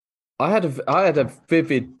I had a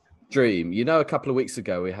vivid dream. You know, a couple of weeks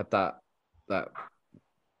ago we had that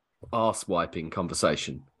arse wiping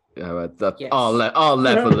conversation. You know, Yes. our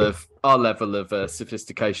level of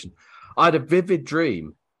sophistication. I had a vivid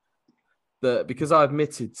dream that because I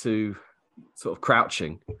admitted to sort of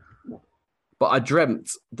crouching, but I dreamt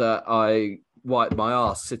that I wiped my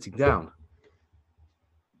arse sitting down.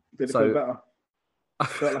 Did it feel better?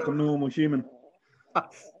 Felt like a normal human.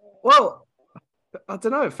 Well, I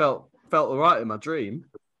don't know. It felt all right in my dream,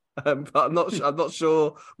 but I'm not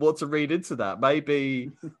sure what to read into that.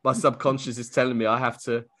 Maybe my subconscious is telling me I have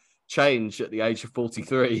to change at the age of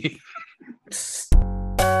 43.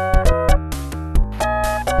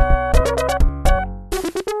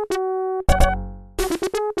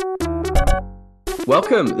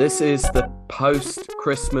 Welcome. This is the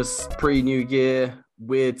post-Christmas, pre-New Year,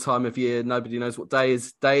 weird time of year. Nobody knows what day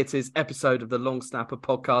it is. Episode of the Long Snapper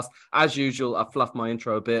podcast. As usual, I fluffed my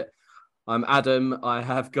intro a bit. I'm Adam. I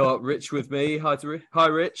have got Rich with me. Hi,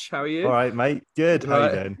 Rich. How are you? All right, mate. Good. How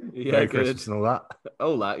you doing? Yeah, Merry good. Christmas and all that.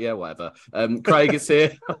 All that, yeah, whatever. Craig is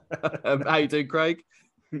here. How you doing, Craig?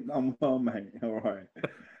 I'm well, mate. All right.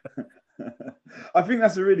 I think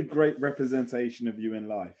that's a really great representation of you in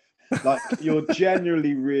life. Like, you're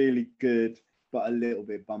generally really good, but a little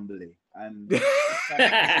bit bumbly. And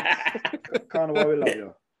kind of why we love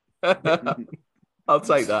you. I'll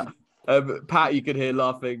take that. Pat, you can hear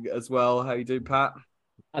laughing as well. How you doing, Pat?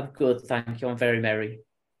 I'm good, thank you. I'm very merry.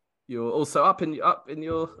 You're also up in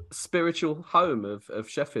your spiritual home of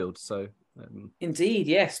Sheffield. So Indeed,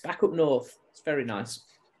 yes, back up north. It's very nice.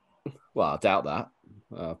 Well, I doubt that.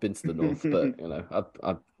 I've been to the north, but you know,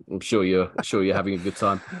 I'm sure you're having a good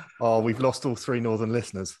time. Oh, we've lost all three northern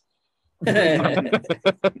listeners. No,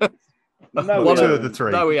 Two of the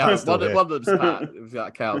three. No, we have. One of them's Pat, if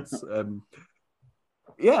that counts.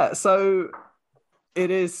 Yeah, so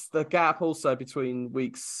it is the gap also between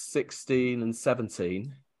weeks 16 and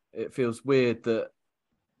 17. It feels weird that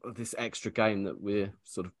this extra game that we're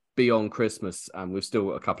sort of beyond Christmas and we've still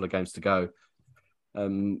got a couple of games to go.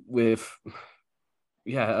 With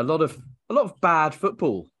a lot of bad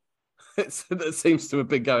football that seems to have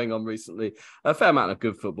been going on recently. A fair amount of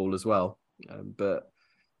good football as well, but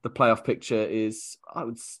the playoff picture is, I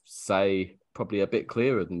would say, probably a bit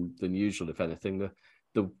clearer than usual. If anything,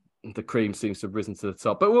 the cream seems to have risen to the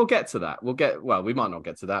top. But we'll get to that. We might not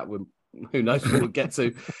get to that. Who knows what we'll get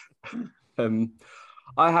to.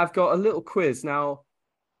 I have got a little quiz now.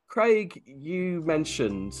 Craig, you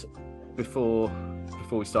mentioned before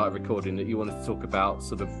we started recording that you wanted to talk about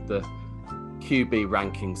sort of the QB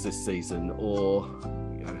rankings this season, or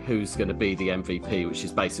who's going to be the MVP, which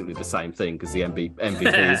is basically the same thing because the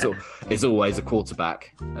MVP is always a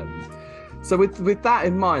quarterback. So with that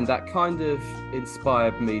in mind, that kind of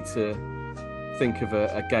inspired me to think of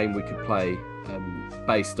a game we could play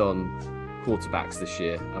based on quarterbacks this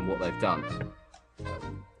year and what they've done.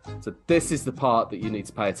 So this is the part that you need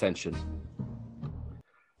to pay attention.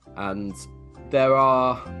 And there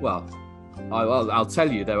are, I'll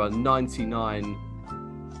tell you, there are 99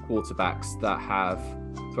 quarterbacks that have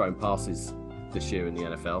thrown passes this year in the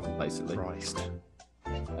NFL, basically. Christ.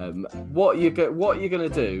 What you're going to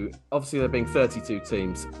do, obviously there being 32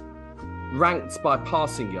 teams, ranked by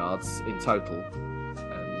passing yards in total,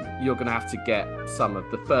 you're going to have to get some of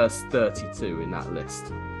the first 32 in that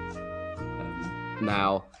list.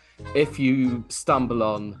 Now, if you stumble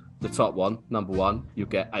on the top one, number one, you'll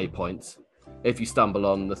get 8 points. If you stumble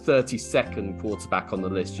on the 32nd quarterback on the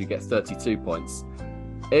list, you get 32 points.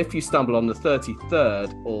 If you stumble on the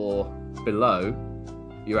 33rd or below,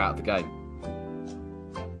 you're out of the game.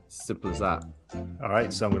 Simple as that. All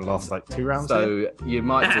right, so I'm going to last like 2 rounds. So you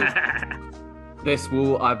might do.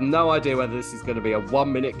 I have no idea whether this is going to be a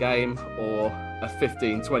 1-minute game or a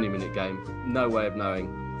 15, 20-minute game. No way of knowing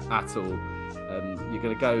at all. You're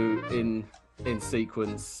going to go in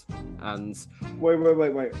sequence and... Wait.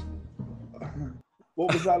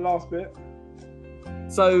 What was that last bit?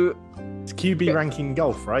 So... It's QB ranking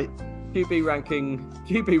golf, right? QB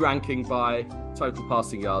ranking by total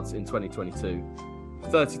passing yards in 2022.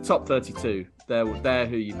 Top 32. They're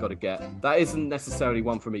who you've got to get. That isn't necessarily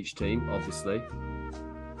one from each team, obviously.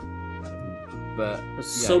 But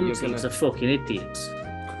some teams are fucking idiots.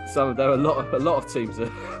 There are a lot of teams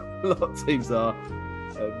are.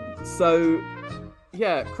 So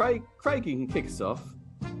yeah, Craig, you can kick us off.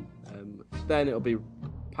 Then it'll be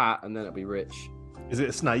Pat, and then it'll be Rich. Is it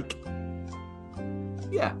a snake?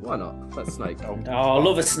 Yeah, why not? That's snake. I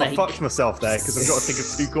love a snake. I fucked myself there because I've got to think of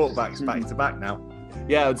 2 quarterbacks back to back now.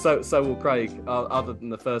 Yeah, and so will Craig. Other than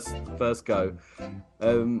the first go,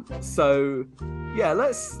 so yeah,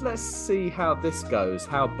 let's see how this goes.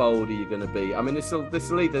 How bold are you going to be? I mean, this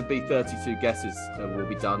will either be 32 guesses and will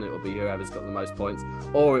be done. It will be whoever's got the most points,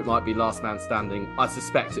 or it might be last man standing. I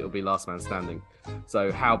suspect it will be last man standing.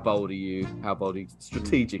 So how bold are you? How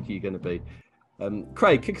strategic are you going to be?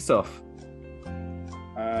 Craig, kick us off.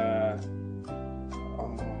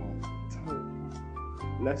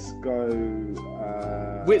 Let's go.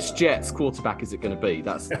 Which Jets quarterback is it going to be?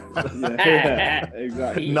 That's yeah,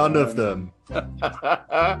 exactly. None of them.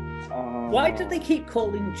 Why do they keep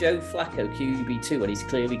calling Joe Flacco QB2 when he's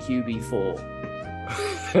clearly QB4?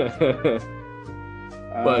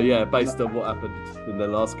 Well, yeah, based on what happened in their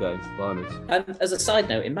last game. Blimey. And as a side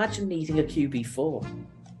note, imagine needing a QB4.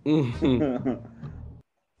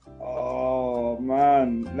 Oh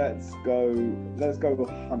man, let's go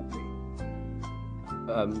Huntley.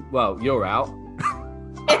 Well, you're out.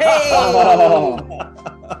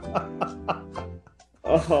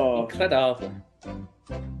 Incredible.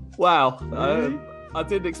 Wow. I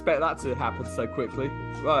didn't expect that to happen so quickly.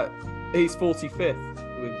 Right. He's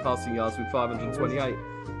 45th with passing yards with 528.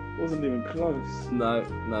 Wasn't even close. No,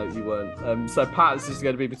 you weren't. So, Pat, this is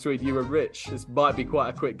going to be between you and Rich. This might be quite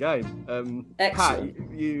a quick game. Excellent.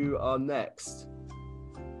 Pat, you are next.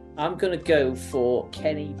 I'm going to go for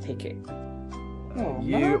Kenny Pickett.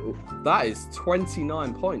 That is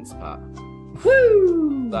 29 points, Pat.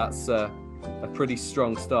 Woo! That's a pretty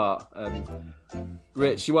strong start.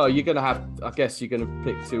 Rich, well, you're going to have, I guess you're going to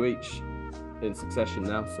pick two each in succession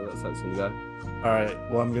now, so that's how it's going to go. All right.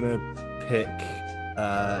 Well, I'm going to pick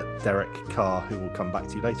Derek Carr, who will come back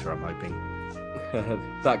to you later, I'm hoping.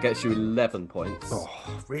 That gets you 11 points. Oh,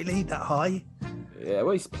 really? That high? Yeah,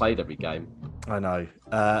 well, he's played every game. I know.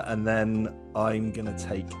 And then I'm going to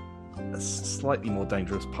take a slightly more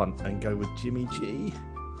dangerous punt and go with Jimmy G.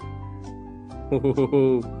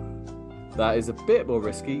 That is a bit more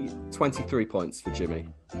risky. 23 points for Jimmy.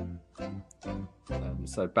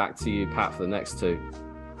 So back to you, Pat, for the next two.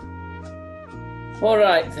 All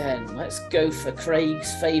right, then. Let's go for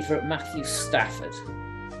Craig's favourite, Matthew Stafford.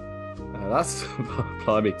 That's,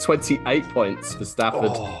 blimey, 28 points for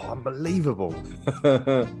Stafford. Oh, unbelievable.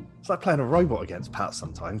 It's like playing a robot against Pat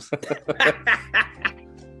sometimes.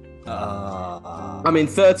 I mean,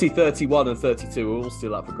 30, 31 and 32 are all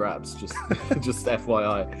still up for grabs, just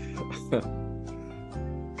FYI.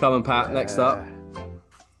 Come on, Pat, next up.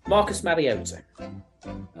 Marcus Mariota.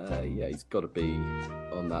 Yeah, he's got to be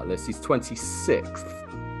on that list. He's 26th.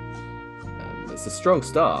 It's a strong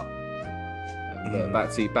start.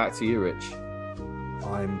 Back to you, Rich.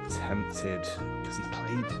 I'm tempted because he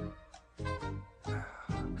played.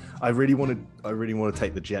 I really want to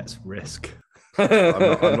take the Jets risk.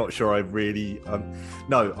 I'm not sure I really.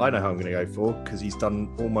 No, I know who I'm going to go for because he's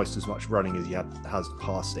done almost as much running as he has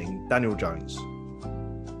passing. Daniel Jones.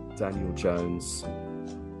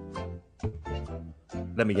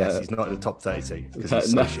 Let me guess, he's not in the top 32 because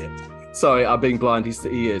he's so shit. Sorry, I'm being blind.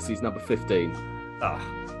 He is. He's number 15. Ah,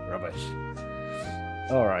 rubbish.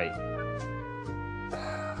 All right.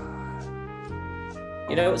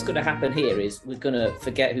 You know what's going to happen here is we're going to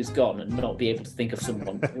forget who's gone and not be able to think of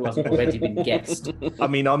someone who hasn't already been guessed. I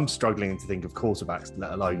mean, I'm struggling to think of quarterbacks,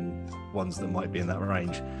 let alone ones that might be in that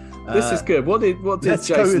range. This is good. What did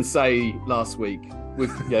Jason say last week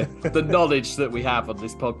with the knowledge that we have on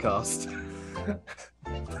this podcast?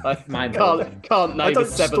 I can't name I don't a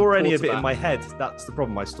store any of it in my head. That's the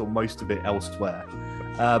problem. I store most of it elsewhere.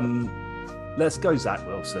 Let's go Zach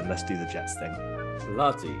Wilson. Let's do the Jets thing.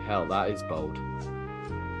 Bloody hell, that is bold.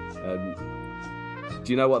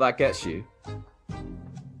 Do you know what that gets you?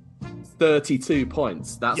 32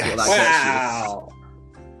 points. That's what that gets you.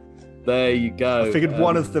 There you go. I figured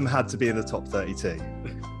one of them had to be in the top 32.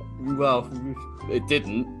 Well, it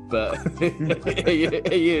didn't, but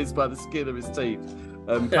he is by the skin of his teeth.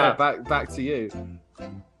 Pat, back to you.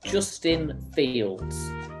 Justin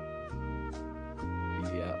Fields.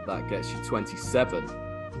 Yeah, that gets you 27.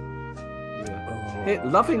 Yeah.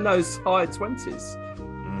 Loving those high 20s.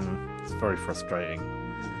 It's very frustrating.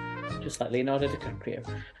 Just like Leonardo DiCaprio.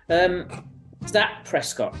 Dak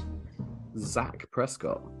Prescott.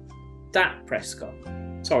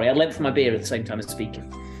 Sorry, I leant for my beer at the same time as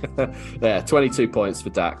speaking. Yeah, 22 points for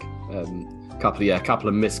Dak. Couple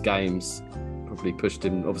of missed games. Probably pushed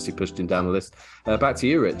him down the list. Back to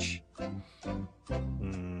you, Rich.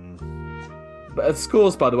 But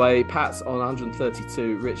scores, by the way, Pat's on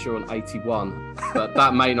 132, Rich, you're on 81. But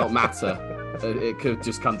that may not matter. It could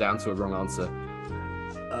just come down to a wrong answer.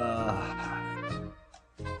 I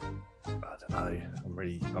don't know.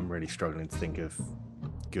 I'm really struggling to think of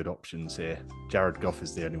good options here. Jared Goff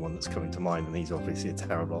is the only one that's coming to mind, and he's obviously a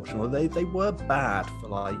terrible option. Well, they were bad for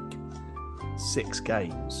like 6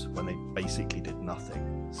 games when they basically did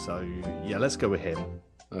nothing. So yeah, let's go with him.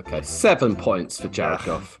 Okay, 7 points for Jared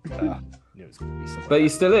Goff. Knew it was gonna be somewhere But else.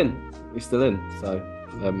 he's still in. He's still in. So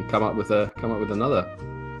come up with another.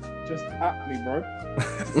 Just at me, bro.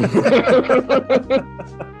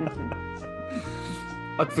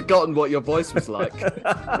 I'd forgotten what your voice was like.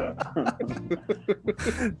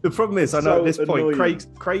 The problem is, I know So at this point, annoying.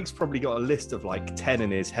 Craig's probably got a list of like 10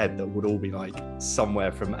 in his head that would all be like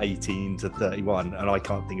somewhere from 18 to 31, and I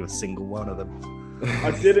can't think of a single one of them.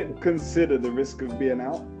 I didn't consider the risk of being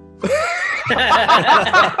out.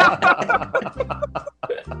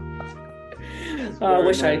 I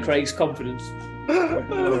wish I had Craig's confidence.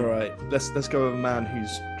 All right, let's go with a man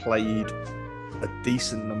who's played a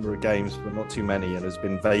decent number of games, but not too many, and has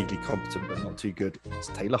been vaguely competent, but not too good. It's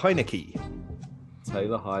Taylor Heineke.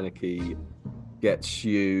 Taylor Heineke gets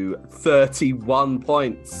you 31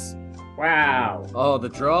 points. Wow. Oh, the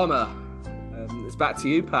drama. It's back to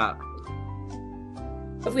you, Pat.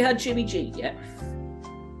 Have we had Jimmy G yet?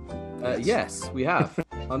 Yes, we have.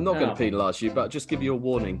 I'm not going Oh. to penalise you, but just give you a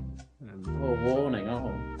warning. Oh, warning.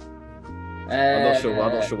 Oh. I'm not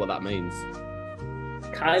sure what that means.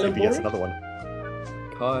 Kyler Maybe gets Murray? another one.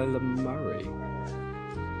 Kyler Murray.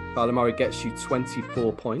 Kyler Murray gets you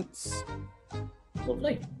 24 points.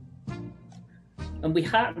 Lovely. And we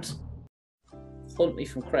had Hunt Me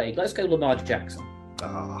from Craig. Let's go Lamar Jackson.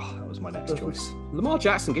 Ah, that was my next choice. Lamar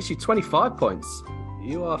Jackson gets you 25 points.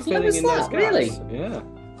 You are He filling was in those that, gaps. really? Yeah.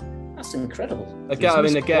 That's incredible. Again,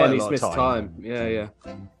 He's missed quite a he's lot of missed time. time. Yeah.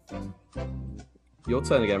 Your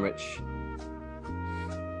turn again, Rich.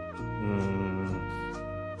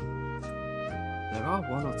 There are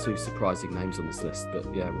 1 or 2 surprising names on this list, but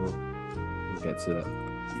yeah, we'll get to that.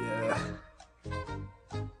 Yeah.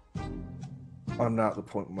 I'm now at the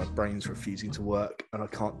point where my brain's refusing to work, and I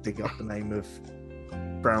can't dig up the name of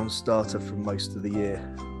Brown's starter from most of the year,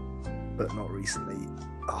 but not recently.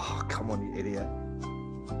 Oh, come on, you idiot.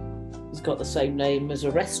 He's got the same name as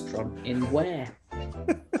a restaurant in Ware.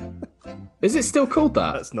 Is it still called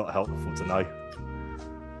that? That's not helpful to know.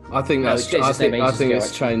 I think No, that's. it's changed I its name think ages ago, it's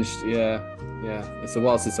actually. changed. Yeah. It's a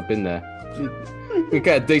while since I've been there. You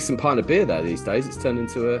get a decent pint of beer there these days. It's turned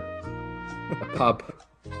into a pub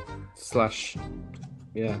slash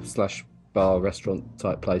bar restaurant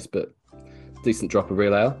type place, but decent drop of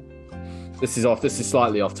real ale. This is off. This is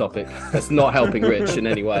slightly off topic. That's not helping Rich in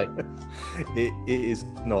any way. It is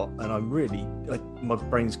not, and I'm really my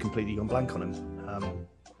brain's completely gone blank on him.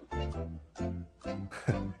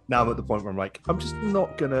 Now I'm at the point where I'm like, I'm just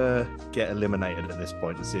not gonna get eliminated at this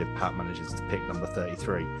point and see if Pat manages to pick number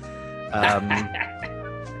 33.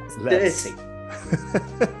 Let's. 30.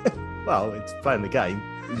 Well, it's playing the game.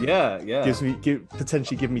 Yeah.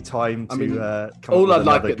 Potentially give me time to I mean, come All up I'd with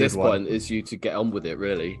like another at this good one. point is you to get on with it,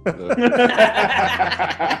 really.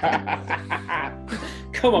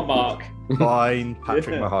 Come on, Mark. Fine,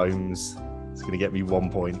 Patrick Yeah. Mahomes. It's going to get me 1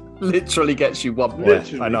 point. Literally gets you 1 point.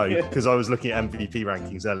 Literally. I know, Yeah. because I was looking at MVP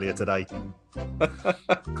rankings earlier today.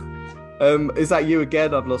 Is that you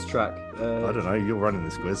again? I've lost track. I don't know, you're running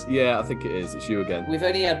this quiz. Yeah, I think it is. It's you again. We've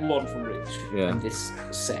only had one from Rich Yeah. in this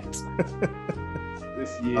set.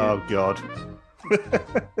 This year. Oh, God.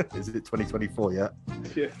 Is it 2024 yet?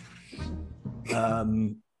 Yeah.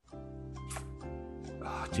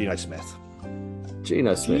 Geno Smith.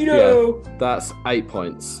 Geno Smith. Geno! Yeah, that's 8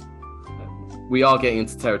 points. We are getting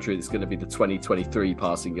into territory that's going to be the 2023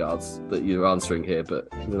 passing yards that you're answering here, but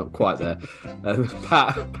we're not quite there.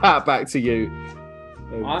 Pat, back to you.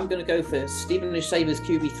 I'm going to go for Stephen Sabers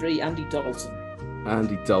QB3, Andy Dalton.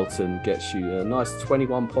 Andy Dalton gets you a nice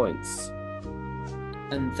 21 points.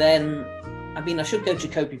 And then, I should go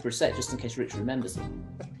Jacoby Brissett just in case Rich remembers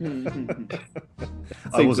him.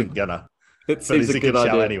 I wasn't gonna. It But seems it's a a good good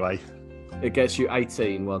shout idea. anyway. It gets you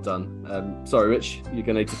 18. Well done. Sorry, Rich. You're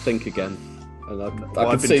going to need to think again. And I Well, can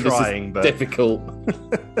I've been see trying, this but- is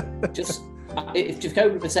difficult. Just, if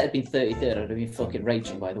Jacoby Brissett had been 33rd, I'd have been fucking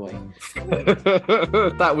raging, by the way.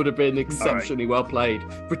 That would have been exceptionally well played,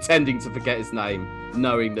 pretending to forget his name,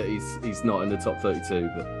 knowing that he's not in the top 32.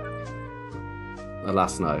 But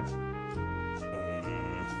alas, no.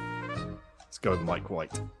 Let's go with Mike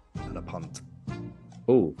White and a punt.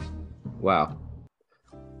 Oh, wow.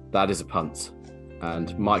 That is a punt.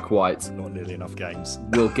 And Mike White Not nearly enough games.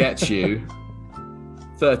 will get you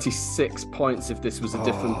 36 points if this was a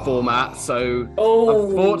different format. So, Oh!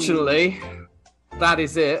 unfortunately, that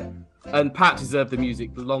is it. And Pat deserved the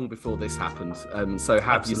music long before this happened. So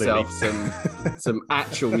have Absolutely. yourself some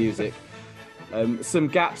actual music. Some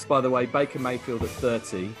gaps, by the way. Baker Mayfield at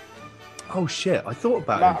 30. Oh shit! I thought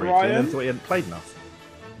about Matt him briefly and Ryan? then thought he hadn't played enough.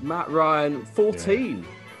 Matt Ryan 14.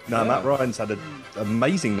 No, Yeah. Matt Ryan's had an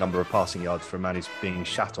amazing number of passing yards for a man who's being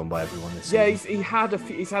shat on by everyone this Yeah, season.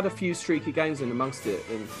 he's had a few streaky games in amongst it.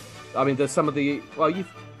 And I mean, there's some of the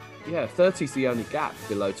 30's the only gap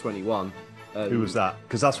below 21. Who was that?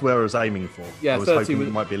 Because that's where I was aiming for. Yeah, I was 30 hoping was-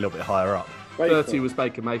 it might be a little bit higher up. 30 was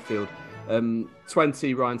Baker Mayfield.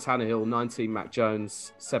 20 Ryan Tannehill, 19 Mac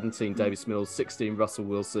Jones, 17 Davis Mills, 16 Russell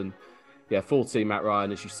Wilson. Yeah, 14 Matt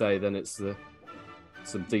Ryan, as you say. Then it's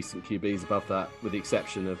some decent QBs above that, with the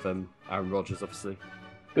exception of Aaron Rodgers, obviously.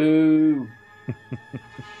 Boo.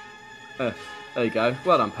 There you go.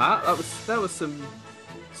 Well done, Pat. There was some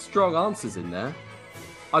strong answers in there.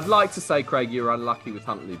 I'd like to say, Craig, you were unlucky with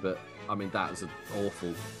Huntley, but I mean that was an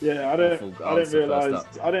awful. Yeah, I Awful didn't answer realize.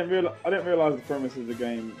 first I didn't realize the premise of the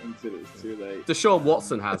game until it was too late. Deshaun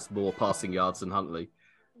Watson has more passing yards than Huntley.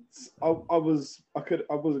 I was going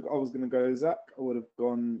to go Zach. I would have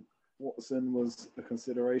gone. Watson was a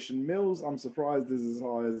consideration. Mills, I'm surprised is as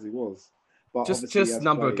high as he was. But obviously he Just has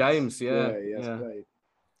number of played. games, yeah. he has played.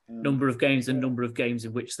 Number of games and number of games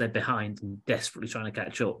in which they're behind and desperately trying to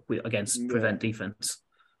catch up against Yeah. prevent defense.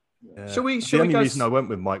 Shall we The only go reason I went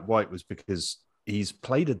with Mike White was because he's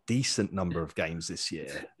played a decent number of games this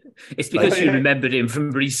year. It's because Like- you remembered him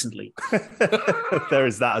from recently. There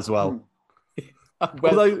is that as well.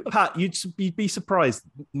 Although, Pat, you'd be surprised.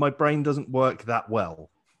 My brain doesn't work that well.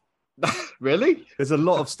 Really? There's a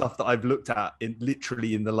lot of stuff that I've looked at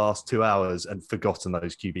literally in the last 2 hours and forgotten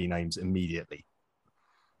those QB names immediately.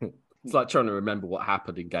 It's like trying to remember what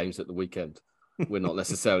happened in games at the weekend. We're not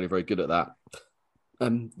necessarily very good at that.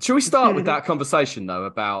 Shall we start with that conversation though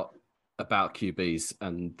about QBs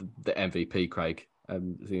and the MVP, Craig?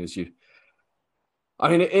 Seeing as you, I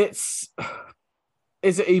mean, is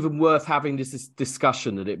it even worth having this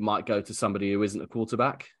discussion that it might go to somebody who isn't a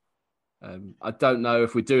quarterback? I don't know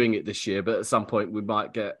if we're doing it this year, but at some point we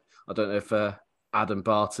might get. I don't know if Adam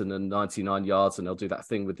Barton and 99 yards, and they'll do that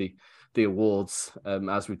thing with the awards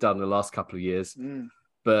as we've done the last couple of years.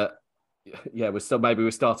 But yeah, we're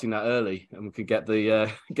starting that early, and we can get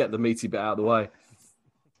the meaty bit out of the way.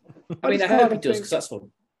 I mean, I hope it does because that's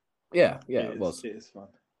fun. Yeah, it was. It is fun.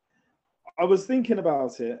 I was thinking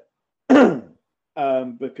about it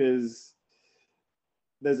because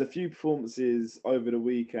there's a few performances over the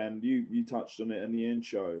weekend. You touched on it in the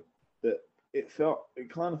intro that it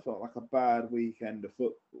kind of felt like a bad weekend of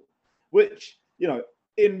football, which, you know,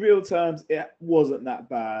 in real terms, it wasn't that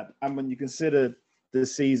bad. And when you consider the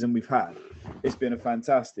season we've had, it's been a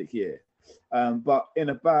fantastic year. But in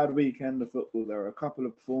a bad weekend of football, there are a couple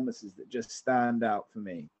of performances that just stand out for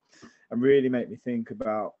me and really make me think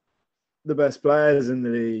about the best players in the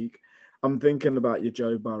league. I'm thinking about your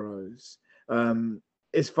Joe Burrows.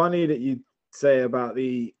 It's funny that you say about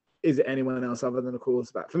is it anyone else other than a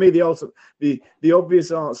quarterback? For me, the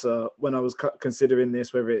obvious answer when I was considering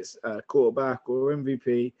this, whether it's quarterback or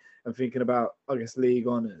MVP, and thinking about, I guess, league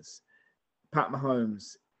honors, Pat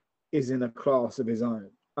Mahomes is in a class of his own.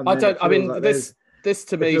 This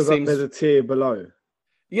to me seems like seems there's a tier below.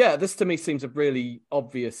 Yeah, this to me seems a really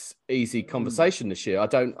obvious, easy conversation this year.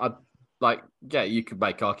 You could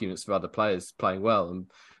make arguments for other players playing well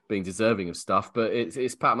and being deserving of stuff, but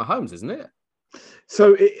it's Pat Mahomes, isn't it?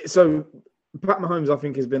 So Pat Mahomes, I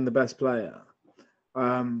think, has been the best player.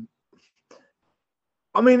 I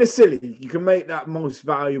mean, it's silly. You can make that most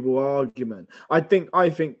valuable argument. I think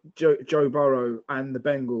Joe Burrow and the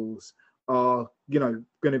Bengals are, going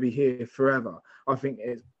to be here forever. I think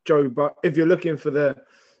it's if you're looking for the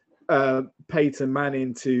Peyton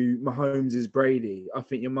Manning to Mahomes' Brady, I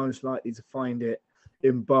think you're most likely to find it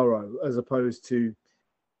in Burrow as opposed to,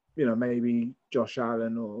 maybe Josh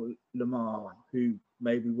Allen or Lamar, who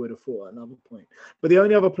maybe would have fought at another point. But the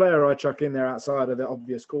only other player I chuck in there outside of the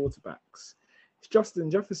obvious quarterbacks is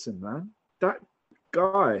Justin Jefferson, man. That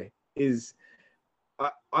guy is,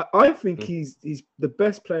 I think he's the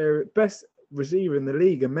best receiver in the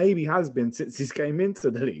league, and maybe has been since he came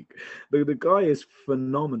into the league. The guy is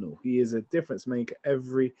phenomenal. He is a difference maker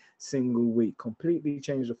every single week. Completely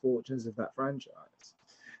changed the fortunes of that franchise.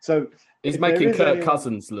 So he's making Kirk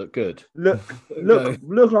Cousins look good. Look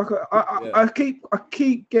like I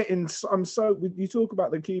keep getting. You talk about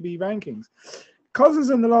the QB rankings. Cousins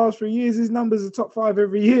in the last 3 years, his numbers are top 5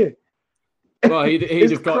 every year. Well, he'd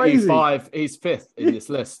have got crazy. you 5. He's 5th in this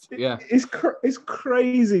list. Yeah, it's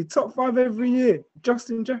crazy. Top 5 every year.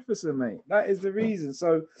 Justin Jefferson, mate. That is the reason.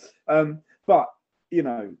 So, but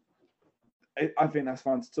I think that's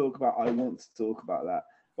fun to talk about. I want to talk about that.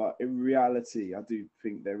 But in reality, I do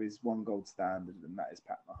think there is one gold standard, and that is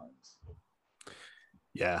Pat Mahomes.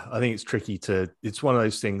 Yeah, I think it's tricky it's one of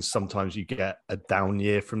those things. Sometimes you get a down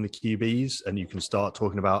year from the QBs and you can start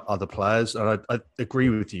talking about other players. And I agree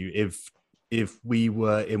with you. If we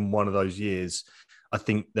were in one of those years, I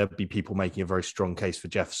think there'd be people making a very strong case for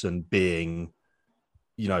Jefferson being,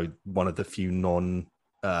 one of the few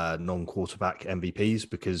non-quarterback MVPs,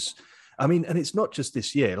 because I mean, and it's not just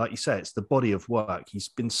this year, like you say, it's the body of work. He's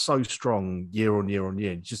been so strong year on year on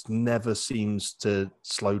year. He just never seems to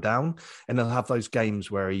slow down. And he'll have those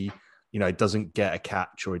games where he, doesn't get a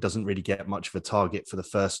catch or he doesn't really get much of a target for the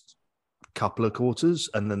first couple of quarters.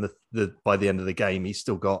 And then the by the end of the game, he's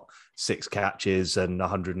still got 6 catches and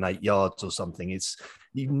 108 yards or something. It's,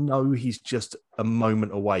 he's just a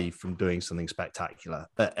moment away from doing something spectacular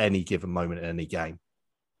at any given moment in any game.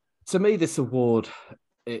 To me, this award,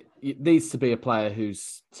 it needs to be a player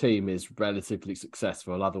whose team is relatively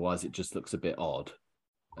successful. Otherwise, it just looks a bit odd.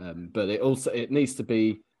 But it needs to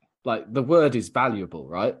be, like, the word is valuable,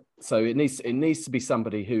 right? So it needs to be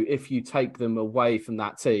somebody who, if you take them away from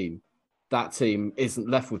that team isn't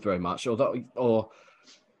left with very much, or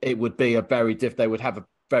it would be they would have a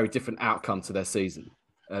very different outcome to their season.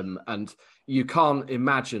 And you can't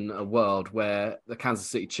imagine a world where the Kansas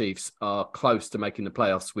City Chiefs are close to making the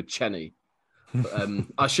playoffs with Cheney. I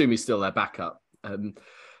assume he's still their backup.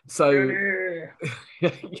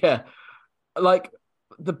 Yeah, like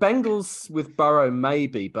the Bengals with Burrow,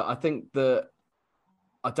 maybe, but I don't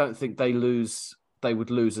think they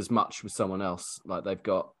would lose as much with someone else. Like they've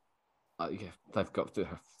got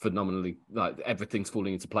phenomenally, like everything's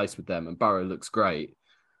falling into place with them, and Burrow looks great.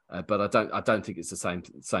 But I don't think it's the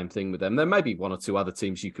same thing with them. There may be one or two other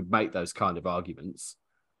teams you could make those kind of arguments.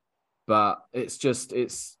 But it's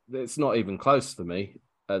not even close for me.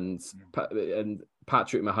 And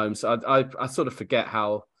Patrick Mahomes, I sort of forget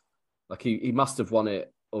how, like, he must have won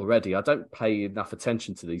it already. I don't pay enough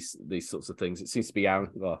attention to these sorts of things. It seems to be Aaron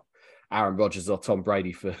Rodgers or Tom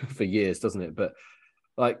Brady for years, doesn't it? But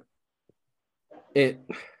like it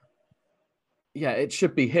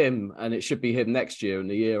should be him, and it should be him next year and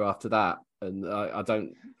the year after that. And I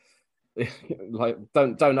don't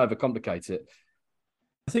don't overcomplicate it.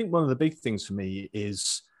 I think one of the big things for me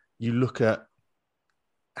is you look at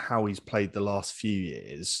how he's played the last few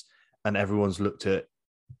years, and everyone's looked at,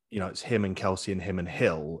 it's him and Kelsey and him and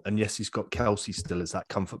Hill. And yes, he's got Kelsey still as that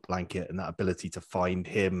comfort blanket and that ability to find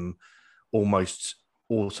him almost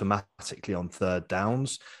automatically on third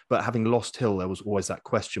downs. But having lost Hill, there was always that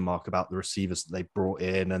question mark about the receivers that they brought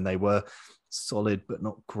in, and they were solid, but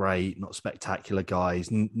not great, not spectacular guys,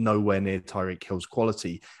 nowhere near Tyreek Hill's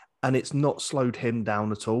quality. And it's not slowed him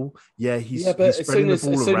down at all. Yeah, he's spreading the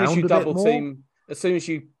ball around a bit more. As soon as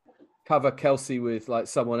you cover Kelsey with like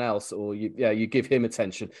someone else, or you give him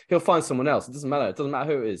attention, he'll find someone else. It doesn't matter. It doesn't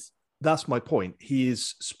matter who it is. That's my point. He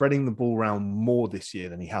is spreading the ball around more this year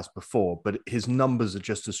than he has before, but his numbers are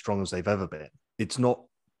just as strong as they've ever been. It's not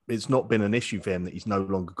been an issue for him that he's no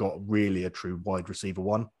longer got really a true wide receiver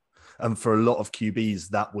one. And for a lot of QBs,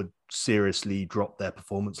 that would seriously drop their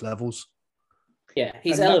performance levels. Yeah,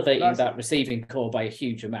 he's elevating that receiving core by a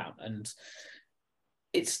huge amount. And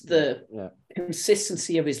it's the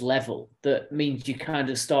consistency of his level that means you kind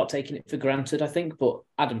of start taking it for granted, I think. But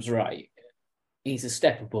Adam's right. He's a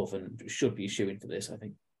step above and should be shooing for this, I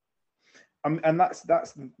think. And that's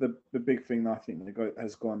the big thing that I think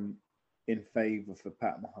has gone in favour for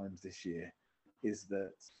Pat Mahomes this year, is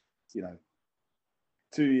that,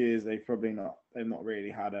 2 years they've not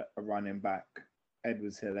really had a running back.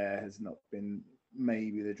 Edwards-Helaire has not been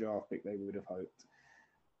maybe the draft pick they would have hoped.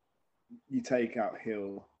 You take out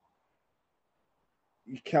Hill,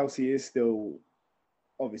 Kelsey is still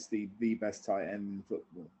obviously the best tight end in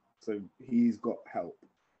football, so he's got help.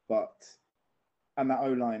 And that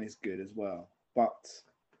O-line is good as well. But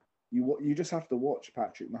you just have to watch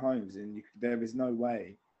Patrick Mahomes, and there is no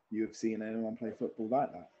way you have seen anyone play football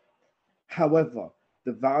like that. However,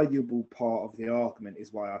 the valuable part of the argument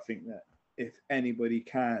is why I think that if anybody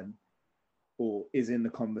can or is in the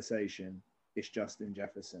conversation, it's Justin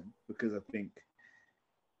Jefferson, because I think.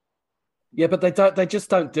 Yeah, but they just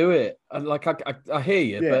don't do it. Like I hear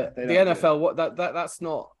you, but the NFL, that's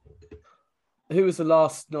not. Who was the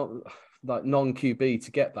last non QB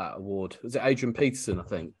to get that award? Was it Adrian Peterson? I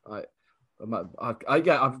think. I'm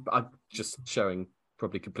just showing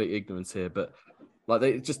probably complete ignorance here, but like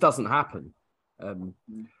it just doesn't happen. And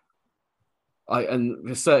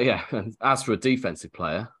as for a defensive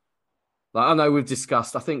player, like I know we've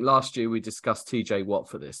discussed. I think last year we discussed TJ Watt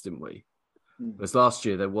for this, didn't we? Because last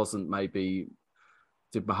year there wasn't maybe.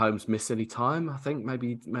 Did Mahomes miss any time? I think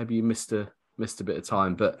maybe he missed a bit of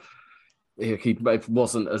time, but it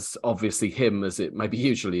wasn't as obviously him as it maybe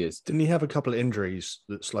usually is. Didn't he have a couple of injuries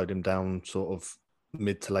that slowed him down sort of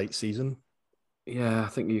mid to late season? Yeah, I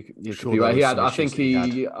think you could be right. He had, I think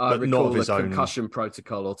I recall a concussion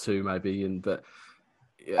protocol or two maybe, but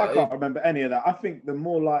yeah, I can't remember any of that. I think the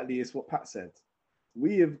more likely is what Pat said.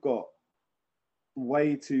 We have got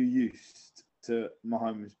way too used to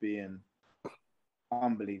Mahomes being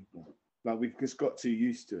unbelievable. Like we've just got too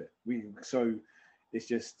used to it. It's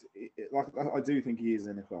just like I do think he is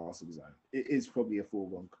in a class of his own. It is probably a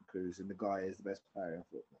foregone conclusion. The guy is the best player in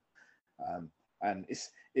football, and it's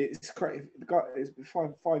crazy. The guy is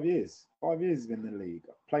 5 years. 5 years he's been in the league.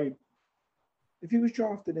 Played. If he was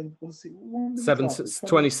drafted in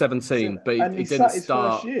 2017, but he didn't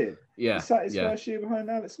start. First year. Yeah, he sat his first year behind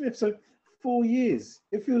Alex Smith. So 4 years.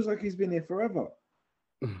 It feels like he's been here forever.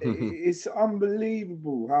 It's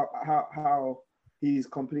unbelievable how he's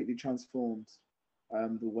completely transformed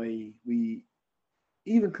the way we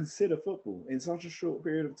even consider football in such a short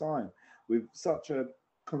period of time with such a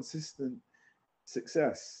consistent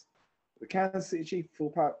success. The Kansas City Chiefs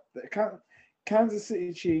Kansas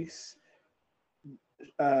City Chiefs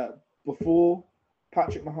before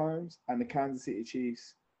Patrick Mahomes and the Kansas City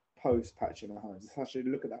Chiefs post Patrick Mahomes. It's actually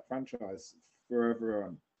look at that franchise forever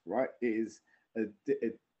on, right? It's a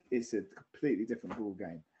completely different ball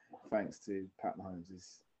game thanks to Pat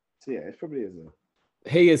Mahomes. So yeah, it probably is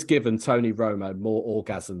He has given Tony Romo more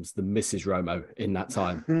orgasms than Mrs. Romo in that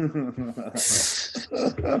time.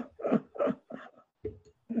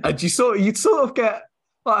 And you'd sort of get.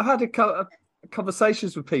 Like, I've had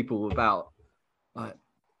conversations with people about like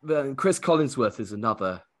Chris Collinsworth is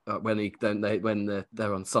another when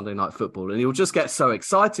they're on Sunday Night Football, and he'll just get so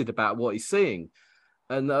excited about what he's seeing,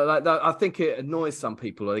 and I think it annoys some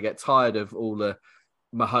people, or they get tired of all the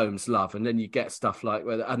Mahomes love, and then you get stuff like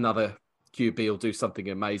where another QB will do something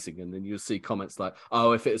amazing, and then you'll see comments like,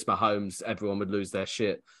 "Oh, if it was Mahomes, everyone would lose their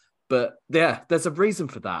shit." But yeah, there's a reason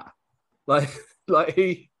for that. Like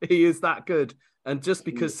he is that good, and just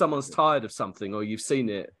because someone's tired of something or you've seen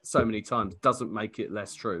it so many times doesn't make it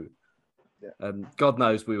less true. Yeah. God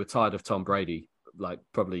knows we were tired of Tom Brady, like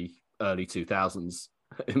probably early 2000s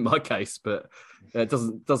in my case, but it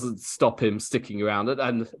doesn't stop him sticking around,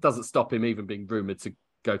 and it doesn't stop him even being rumored to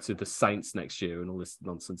go to the Saints next year and all this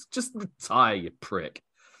nonsense. Just retire, you prick.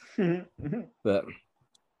 But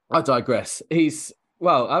I digress. I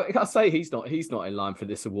say he's not in line for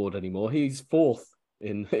this award anymore. He's fourth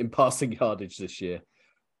in passing yardage this year.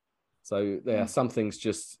 So yeah, some things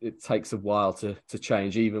it takes a while to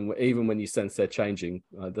change. Even when you sense they're changing,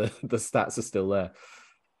 the stats are still there.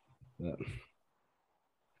 Yeah.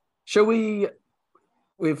 Shall we?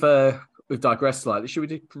 We've digressed slightly. Should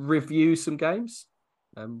we review some games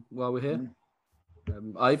while we're here?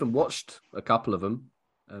 I even watched a couple of them.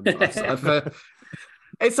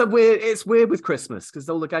 It's weird with Christmas because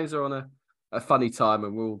all the games are on a funny time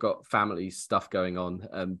and we've all got family stuff going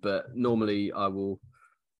on. But normally I will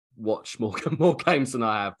watch more games than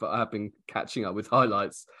I have. But I have been catching up with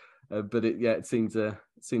highlights. But it seemed a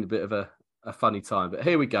bit of a funny time. But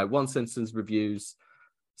here we go. One sentence reviews.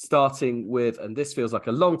 Starting with, and this feels like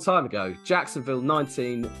a long time ago, Jacksonville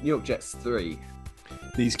 19, New York Jets 3.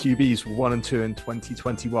 These QBs were 1 and 2 in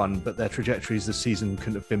 2021, but their trajectories this season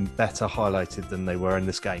couldn't have been better highlighted than they were in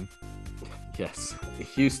this game. Yes.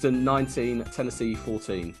 Houston 19, Tennessee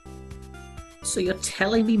 14. So you're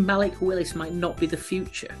telling me Malik Willis might not be the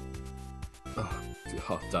future?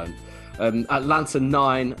 Oh don't. Atlanta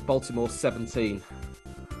 9, Baltimore 17.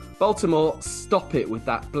 Baltimore, stop it with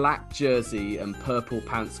that black jersey and purple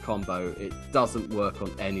pants combo. It doesn't work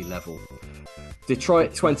on any level.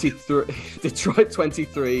 Detroit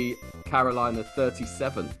 23, Carolina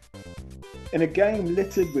 37. In a game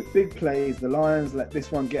littered with big plays, the Lions let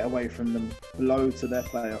this one get away from them, blow to their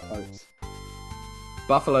playoff hopes.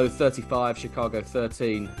 Buffalo 35, Chicago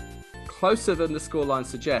 13. Closer than the scoreline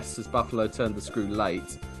suggests as Buffalo turned the screw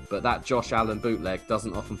late, but that Josh Allen bootleg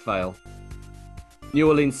doesn't often fail. New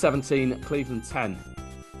Orleans 17, Cleveland 10.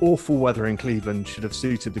 Awful weather in Cleveland should have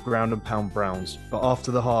suited the ground and pound Browns, but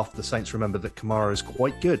after the half, the Saints remembered that Kamara is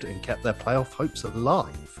quite good and kept their playoff hopes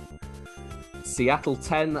alive. Seattle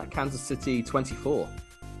 10, Kansas City 24.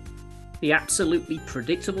 The absolutely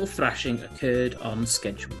predictable thrashing occurred on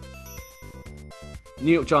schedule.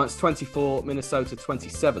 New York Giants 24, Minnesota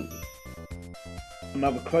 27.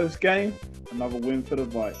 Another close game, another win for the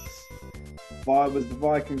Vikes. If I was the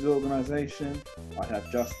Vikings organisation, I'd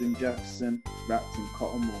have Justin Jefferson wrapped in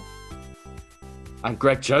cotton wool. And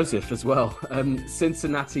Greg Joseph as well.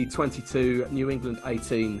 Cincinnati 22, New England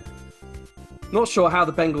 18. Not sure how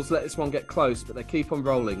the Bengals let this one get close, but they keep on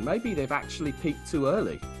rolling. Maybe they've actually peaked too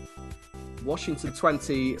early. Washington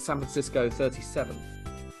 20, San Francisco 37.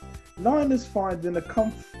 Niners finding a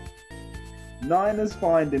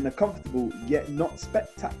comfortable yet not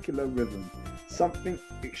spectacular rhythm. Something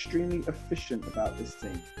extremely efficient about this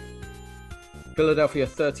team. Philadelphia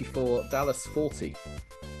 34, Dallas 40.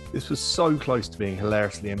 This was so close to being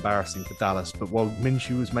hilariously embarrassing for Dallas, but while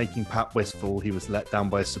Minshew was making Pat wistful, he was let down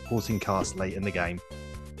by a supporting cast late in the game.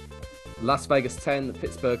 Las Vegas 10,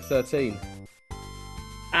 Pittsburgh 13.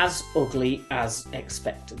 As ugly as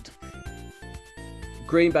expected.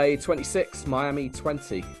 Green Bay 26, Miami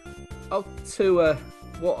 20. Oh, Tua,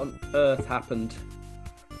 what on earth happened?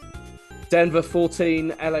 Denver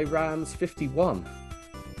 14, LA Rams 51.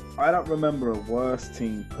 I don't remember a worse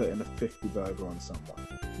team putting a 50 burger on someone.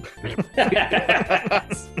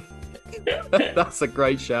 That's a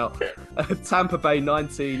great shout. Tampa Bay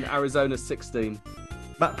 19, Arizona 16.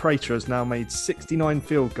 Matt Prater has now made 69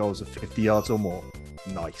 field goals of 50 yards or more.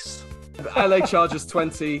 Nice. LA Chargers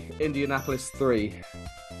 20, Indianapolis 3.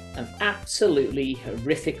 An absolutely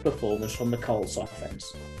horrific performance from the Colts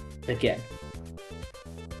offense. Again.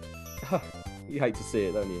 You hate to see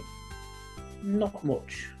it, don't you? Not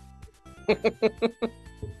much.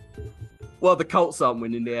 Well, the Colts aren't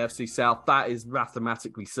winning the AFC South. That is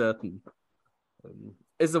mathematically certain.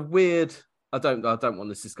 It's a weird... I don't want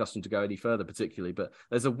this discussion to go any further particularly, but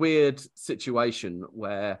there's a weird situation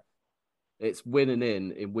where it's winning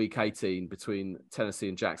in week 18 between Tennessee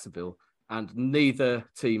and Jacksonville, and neither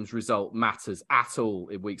team's result matters at all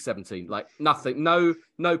in week 17. Like nothing, no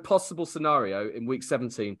possible scenario in week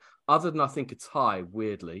 17, other than I think a tie,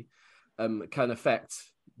 weirdly, can affect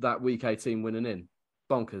that week 18 winning in.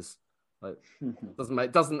 Bonkers.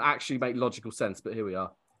 Like, doesn't actually make logical sense, but here we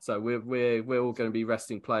are. So we're all going to be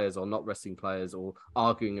resting players or not resting players or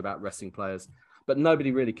arguing about resting players, but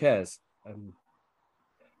nobody really cares.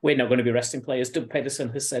 We're not going to be resting players. Doug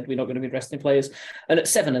Pederson has said we're not going to be resting players. And at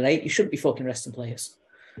 7 and 8, you shouldn't be fucking resting players.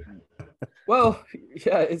 Well,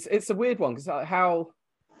 yeah, it's a weird one because how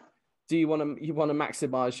do you want to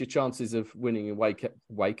maximise your chances of winning in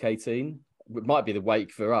Wake 18? It might be the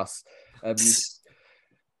Wake for us.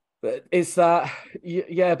 But it's that,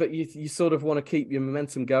 yeah, but you sort of want to keep your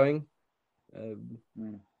momentum going. And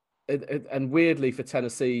weirdly for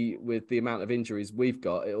Tennessee, with the amount of injuries we've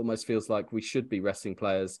got, it almost feels like we should be resting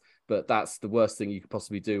players, but that's the worst thing you could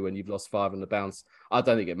possibly do when you've lost 5 on the bounce. I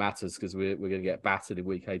don't think it matters because we're going to get battered in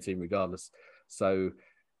week 18 regardless. So,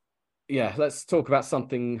 yeah, let's talk about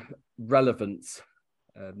something relevant.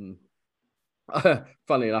 Funnily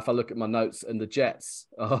enough, I look at my notes and the Jets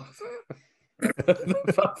are...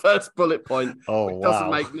 the first bullet point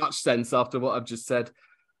doesn't make much sense after what I've just said.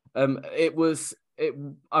 I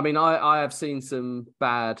mean, I have seen some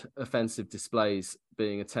bad offensive displays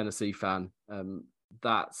being a Tennessee fan.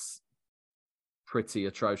 That's pretty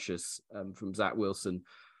atrocious from Zach Wilson.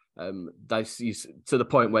 To the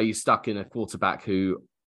point where you stuck in a quarterback who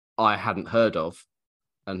I hadn't heard of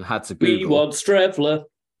and had to Google. We want Strevler.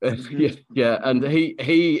 Yeah, and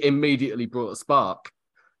he immediately brought a spark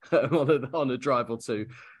on a drive or two.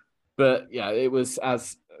 But yeah, it was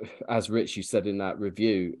as Rich, you said in that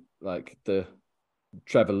review, like the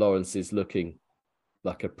Trevor Lawrence is looking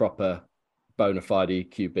like a proper bona fide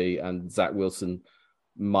QB, and Zach Wilson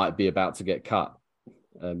might be about to get cut.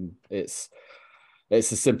 It's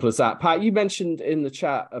as simple as that. Pat, you mentioned in the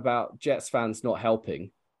chat about Jets fans not helping.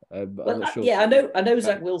 Sure. Yeah, I know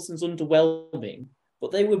Zach Wilson's underwhelming,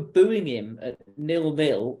 but they were booing him at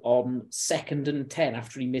 0-0 on 2nd and 10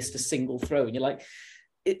 after he missed a single throw. And you're like,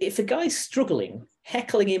 if a guy's struggling,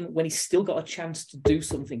 heckling him when he's still got a chance to do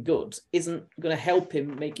something good isn't going to help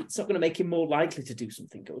him it's not going to make him more likely to do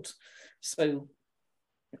something good. So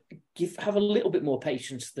have a little bit more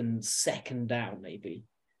patience than 2nd down, maybe.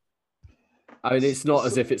 I mean, it's not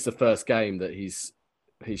as if it's the first game that he's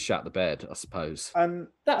shat the bed, I suppose. And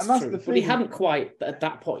that's true. But he hadn't quite, at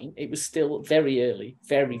that point, it was still very early,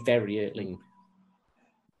 very, very early.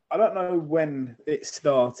 I don't know when it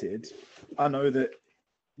started. I know that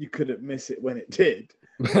you couldn't miss it when it did.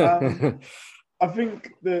 I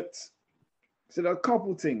think that, so there are a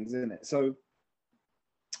couple things in it. So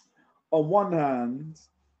on one hand,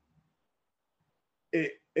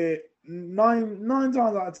 it nine times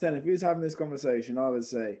out of 10, if he was having this conversation, I would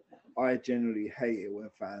say, I generally hate it when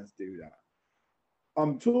fans do that.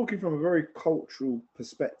 I'm talking from a very cultural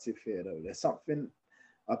perspective here, though. There's something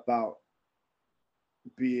about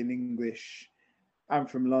being English and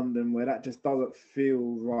from London where that just doesn't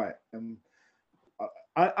feel right. And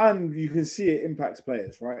you can see it impacts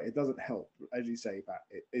players, right? It doesn't help, as you say, Pat.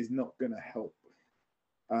 It is not going to help.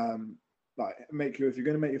 like if you're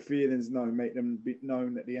going to make your feelings known, make them be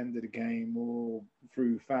known at the end of the game or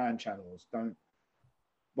through fan channels.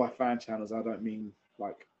 By fan channels, I don't mean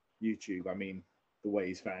like YouTube. I mean the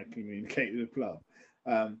ways fans communicate with the club.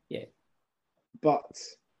 But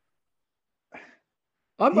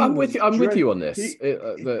I'm with you. I'm with you on this.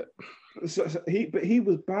 He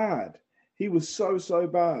was bad. He was so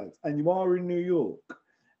bad. And you are in New York,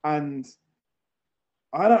 and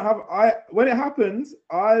when it happened,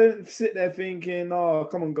 I didn't sit there thinking, "Oh,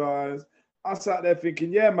 come on, guys." I sat there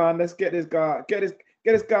thinking, "Yeah, man, let's get this guy, get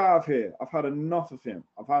this guy out of here. I've had enough of him.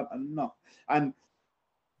 I've had enough." And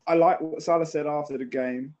I like what Salah said after the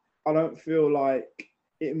game. I don't feel like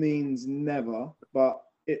it means never, but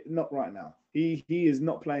not right now. He is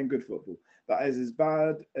not playing good football. That is as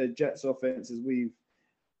bad a Jets offense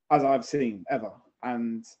as I've seen ever,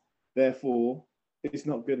 and therefore it's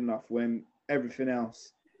not good enough when everything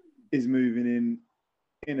else is moving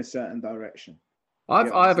in a certain direction.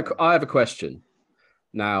 I have a question.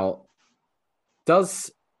 Now,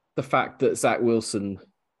 does the fact that Zach Wilson,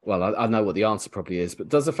 well, I know what the answer probably is, but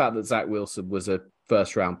does the fact that Zach Wilson was a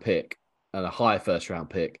first-round pick and a high first-round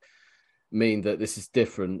pick mean that this is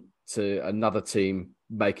different to another team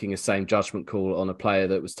making a same judgment call on a player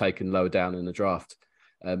that was taken lower down in the draft?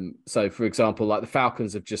 So, for example, like the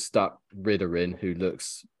Falcons have just stuck Ridder in, who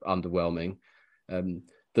looks underwhelming.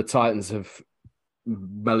 The Titans have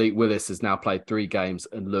Malik Willis has now played 3 games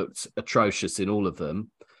and looked atrocious in all of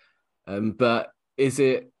them. But is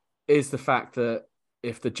the fact that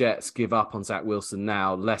if the Jets give up on Zach Wilson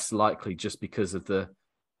now less likely just because of the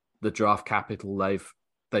draft capital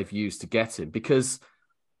they've used to get him? Because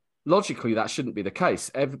logically that shouldn't be the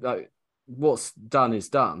case. What's done is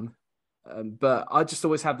done. But I just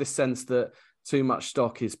always have this sense that too much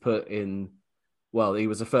stock is put in, well, he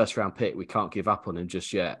was a first-round pick. We can't give up on him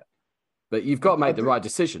just yet. But you've got to make the right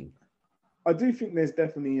decision. I do think there's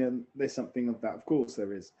definitely there's something of that. Of course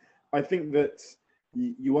there is. I think that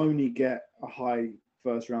you only get a high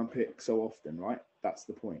first-round pick so often, right? That's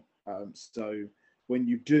the point. So when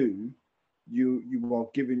you do, you are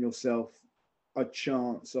giving yourself a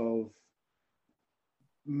chance of,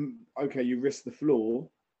 okay, you risk the floor,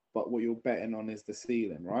 but what you're betting on is the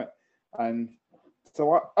ceiling, right? And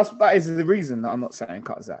so that is the reason that I'm not saying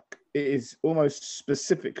cut Zach. It is almost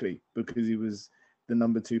specifically because he was the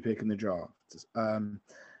number 2 pick in the draft.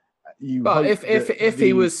 But if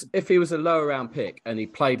he was a lower round pick and he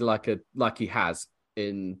played like he has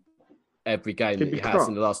in every game that he has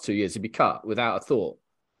in the last 2 years, he'd be cut without a thought.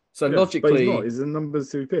 So logically, but he's not. He's a number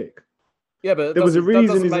 2 pick. Yeah, but there was a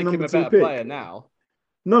reason he's make him a better player now.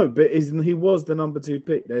 No, but he was the number 2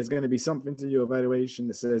 pick. There's going to be something to your evaluation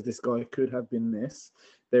that says this guy could have been this.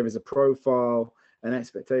 There is a profile, an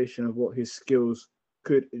expectation of what his skills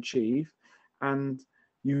could achieve, and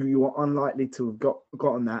you are unlikely to have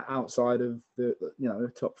gotten that outside of the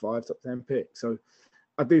top 5, top 10 pick. So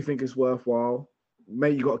I do think it's worthwhile.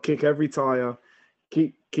 Mate, you got to kick every tire.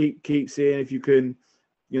 Keep seeing if you can,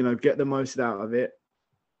 get the most out of it,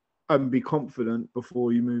 and be confident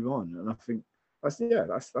before you move on. And I think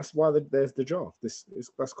that's why there's the draft.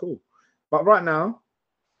 That's cool. But right now,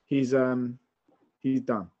 he's done. He's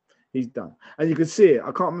done. And you can see it.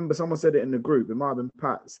 I can't remember. Someone said it in the group. It might have been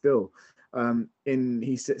Pat still.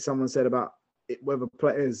 Someone said about it, whether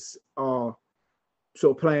players are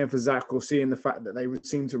sort of playing for Zach or seeing the fact that they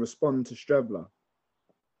seem to respond to Strebler.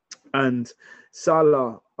 And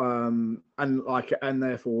Salah, and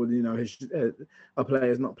therefore, a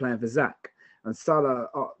player is not playing for Zach. And Salah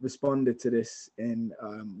responded to this in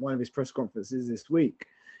one of his press conferences this week.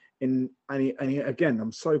 And he again,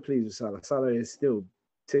 I'm so pleased with Salah. Salah is still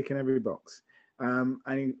ticking every box.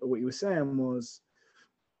 What he was saying was,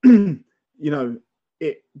 that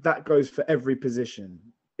goes for every position.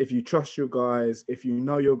 If you trust your guys, if you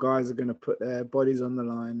know your guys are going to put their bodies on the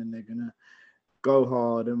line and they're going to go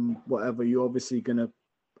hard and whatever, you're obviously going to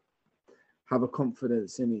have a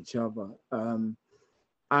confidence in each other.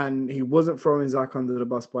 And he wasn't throwing Zach under the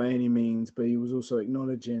bus by any means, but he was also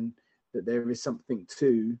acknowledging that there is something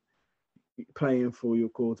to playing for your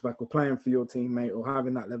quarterback or playing for your teammate or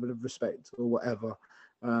having that level of respect or whatever.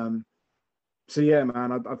 So, yeah,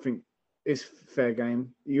 man, I think it's fair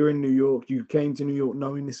game. You're in New York. You came to New York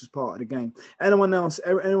knowing this was part of the game.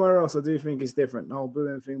 Anywhere else, I do think it's different, the whole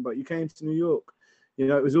booing thing. But you came to New York.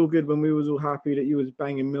 It was all good when we was all happy that you was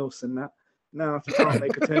banging Mills and that. Now, if you can't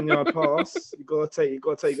make a 10-yard pass, you got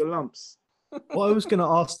to take your lumps. Well, I was going to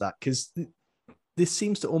ask that because this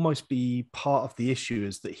seems to almost be part of the issue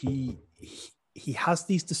is that he has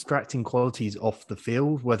these distracting qualities off the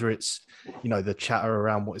field, whether it's, the chatter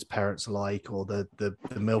around what his parents are like, or the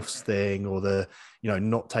MILFs thing, or the,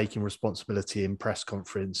 not taking responsibility in press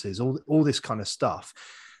conferences, all this kind of stuff.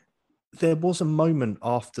 There was a moment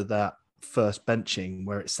after that first benching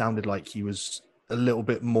where it sounded like he was a little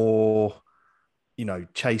bit more,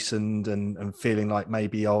 chastened and feeling like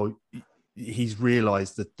maybe, he's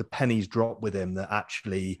realized that the pennies dropped with him, that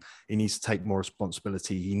actually he needs to take more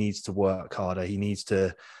responsibility. He needs to work harder. He needs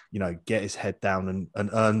to, get his head down and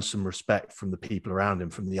earn some respect from the people around him,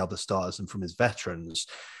 from the other starters and from his veterans.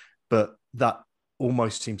 But that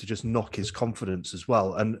almost seemed to just knock his confidence as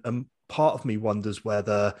well. And part of me wonders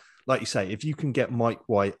whether, like you say, if you can get Mike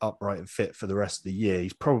White upright and fit for the rest of the year,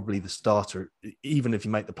 he's probably the starter. Even if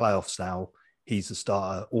you make the playoffs now, he's the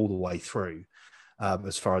starter all the way through.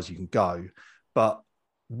 As far as you can go. But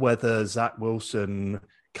whether Zach Wilson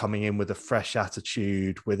coming in with a fresh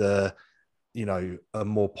attitude, with a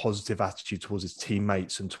more positive attitude towards his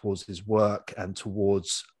teammates and towards his work and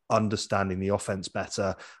towards understanding the offense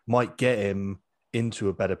better, might get him into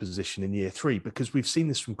a better position in year 3, because we've seen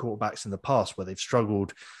this from quarterbacks in the past where they've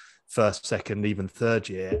struggled first, second, even third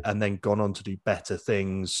year, and then gone on to do better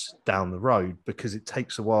things down the road, because it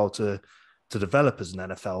takes a while to develop as an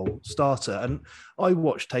NFL starter. And I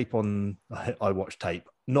watch tape,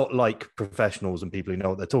 not like professionals and people who know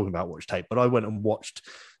what they're talking about watch tape, but I went and watched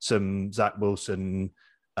some Zach Wilson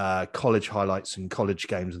college highlights and college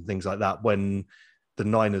games and things like that when the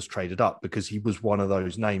Niners traded up, because he was one of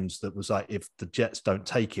those names that was like, if the Jets don't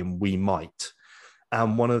take him, we might.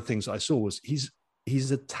 And one of the things I saw was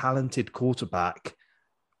he's a talented quarterback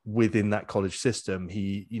within that college system.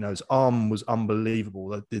 He, his arm was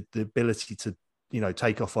unbelievable. The ability to,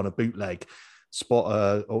 take off on a bootleg,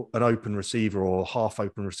 spot an open receiver or half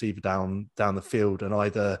open receiver down the field and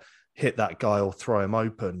either hit that guy or throw him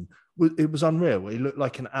open. It was unreal. He looked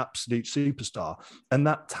like an absolute superstar. And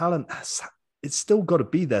that talent, it's still got to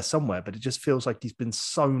be there somewhere, but it just feels like he's been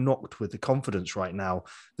so knocked with the confidence right now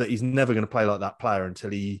that he's never going to play like that player until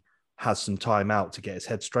he has some time out to get his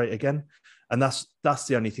head straight again. And that's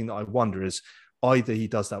the only thing that I wonder is either he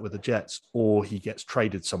does that with the Jets or he gets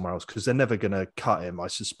traded somewhere else, because they're never going to cut him. I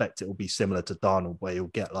suspect it will be similar to Darnold, where he'll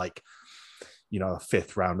get like, a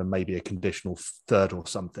 5th round and maybe a conditional 3rd or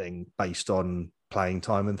something based on playing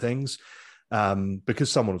time and things,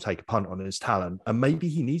 because someone will take a punt on his talent. And maybe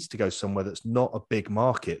he needs to go somewhere that's not a big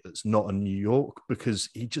market, that's not a New York, because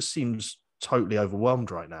he just seems totally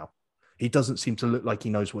overwhelmed right now. He doesn't seem to look like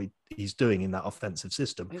he knows what he's doing in that offensive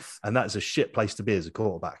system. And that is a shit place to be as a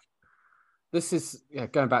quarterback. This is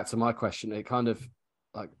going back to my question. It kind of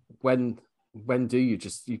like, when do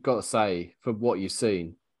you've got to say, from what you've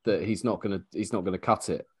seen, that he's not going to cut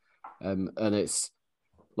it. And it's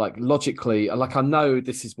like, logically, like, I know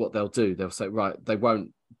this is what they'll do. They'll say, right, they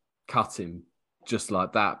won't cut him just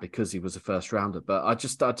like that because he was a first rounder. But I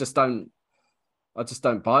just don't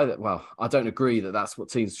buy that. Well, I don't agree that that's what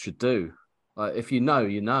teams should do. Like, if you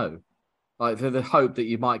know. Like, the hope that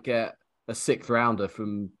you might get a 6th rounder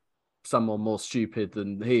from someone more stupid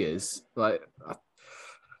than he is. Like,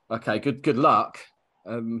 okay, good luck.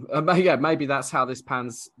 Maybe that's how this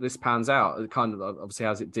pans out. It kind of obviously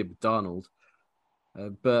as it did with Darnold.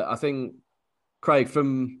 But I think, Craig,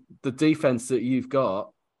 from the defense that you've got,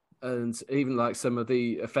 and even like some of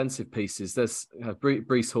the offensive pieces, there's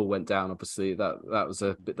Breece Hall went down. Obviously, that was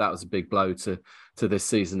a big blow to this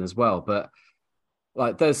season as well. But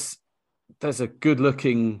like, there's a good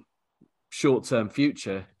looking short-term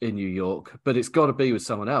future in New York, but it's got to be with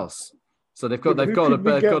someone else. So they've got to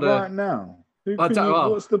right now.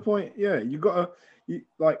 What's the point? Yeah, don't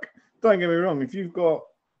get me wrong. If you've got,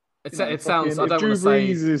 it sounds. I don't want to say.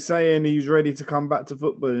 If Drew Brees is saying he's ready to come back to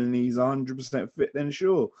football and he's 100% fit, then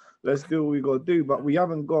sure, let's do what we got to do. But we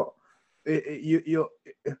haven't got. You're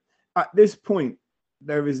at this point.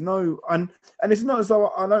 There is no, and it's not as though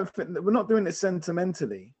I don't think we're not doing it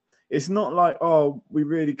sentimentally. It's not like, oh, we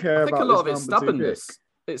really care about. I think a lot of it's stubbornness.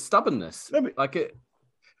 It's stubbornness. No, like it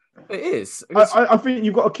is. I think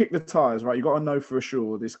you've got to kick the tires, right? You've got to know for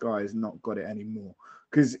sure this guy has not got it anymore.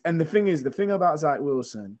 And the thing about Zach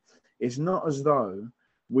Wilson, it's not as though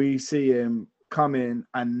we see him come in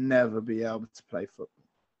and never be able to play football.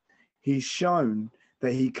 He's shown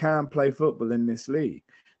that he can play football in this league.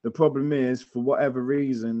 The problem is, for whatever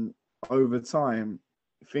reason, over time,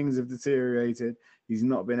 things have deteriorated. He's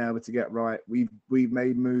not been able to get right. We've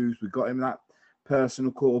made moves. We've got him that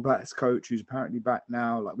personal quarterbacks coach who's apparently back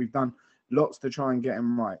now. Like, we've done lots to try and get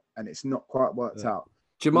him right, and it's not quite worked out.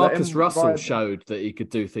 Jamarcus Russell showed that he could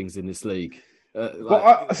do things in this league.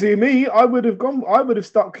 But see me, I would have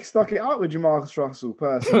stuck it out with Jamarcus Russell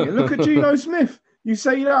personally. And look at Geno Smith. You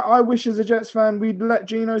say that, I wish as a Jets fan we'd let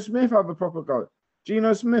Geno Smith have a proper go.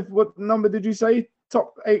 Geno Smith, what number did you say?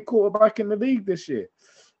 Top 8 quarterback in the league this year.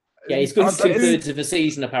 Yeah, he's good for 2/3 of a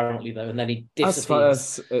season apparently though, and then he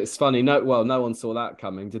disappears. It's funny. No one saw that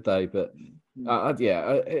coming, did they? But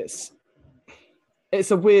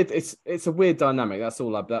it's a weird dynamic. That's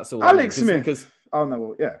all. Alex Smith. Because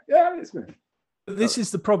Alex Smith. But this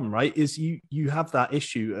is the problem, right? Is you have that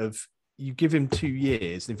issue of you give him 2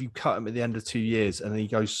 years, and if you cut him at the end of 2 years, and then he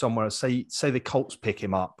goes somewhere, say the Colts pick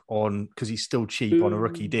him up on because he's still cheap on a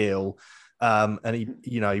rookie deal, and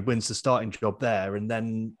he wins the starting job there, and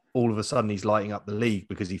then all of a sudden he's lighting up the league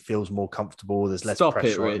because he feels more comfortable. There's less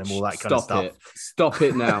pressure on him, all that kind of stuff. Stop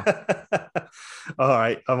it now. All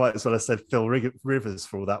right, I might as well have said Phil Rivers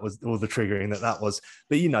for all that was all the triggering that was.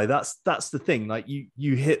 But that's the thing. Like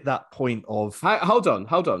you hit that point of hold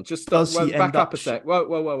on. Just back up a sec.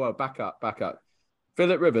 Whoa, back up.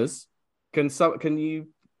 Philip Rivers, is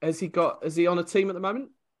he on a team at the moment?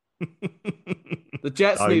 The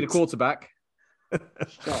Jets need a quarterback.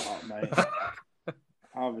 Shut up, mate.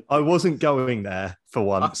 I wasn't going there for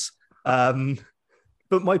once. But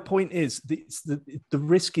my point is, the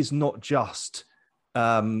risk is not just,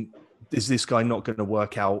 is this guy not going to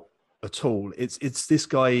work out at all? It's this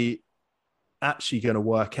guy actually going to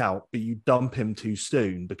work out, but you dump him too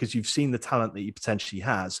soon because you've seen the talent that he potentially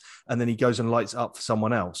has. And then he goes and lights up for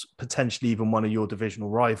someone else, potentially even one of your divisional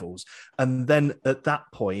rivals. And then at that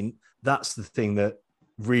point, that's the thing that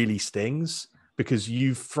really stings because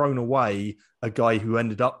you've thrown away a guy who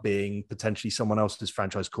ended up being potentially someone else's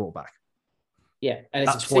franchise quarterback. Yeah, and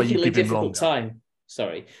it's a particularly difficult time.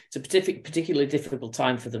 Sorry, it's a particularly difficult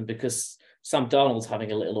time for them because Sam Darnold's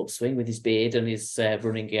having a little upswing with his beard and his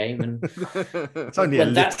running game, and it's only a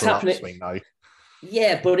little upswing, though.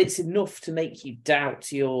 Yeah, but it's enough to make you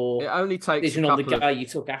doubt your vision on the guy you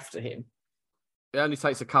took after him. It only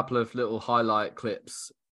takes a couple of little highlight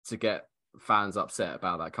clips to get fans upset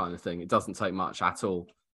about that kind of thing. It doesn't take much at all.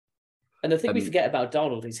 And the thing we forget about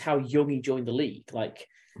Darnold is how young he joined the league. Like,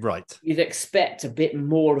 right, you'd expect a bit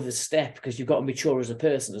more of a step because you've got to mature as a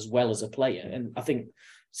person as well as a player. And I think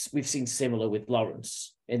we've seen similar with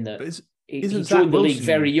Lawrence in that he joined the league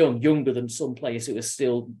very young, younger than some players who are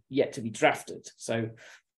still yet to be drafted. So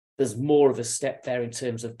there's more of a step there in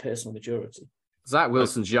terms of personal maturity. Zach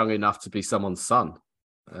Wilson's young enough to be someone's son.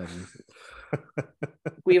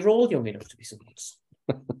 We're all young enough to be someone's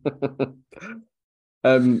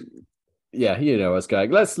son. Yeah, you know what's going.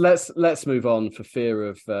 Let's move on for fear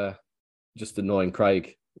of just annoying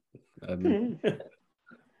Craig. On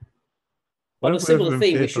a similar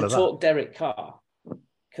theme, we should talk Derek Carr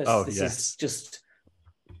because is just.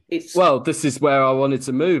 This is where I wanted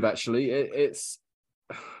to move. Actually,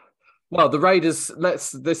 the Raiders.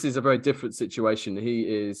 This is a very different situation.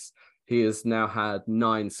 He has now had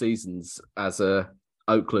 9 seasons as a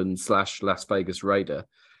Oakland/Las Vegas Raider,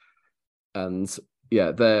 and.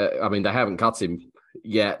 Yeah, they haven't cut him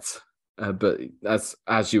yet, but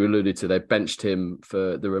as you alluded to, they benched him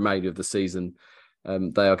for the remainder of the season.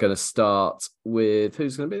 They are going to start with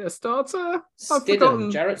who's going to be their starter? I've forgotten.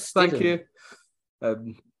 Jarrett Stidham. Thank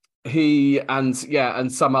you. He and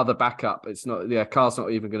some other backup. It's not. Yeah, Carr's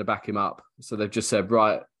not even going to back him up. So they've just said,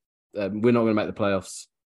 right, we're not going to make the playoffs.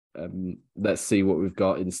 Let's see what we've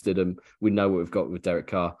got in Stidham. We know what we've got with Derek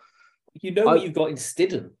Carr. You know what you've got in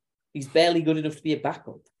Stidham. He's barely good enough to be a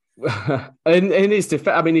backup. in his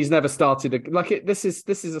defense, he's never started this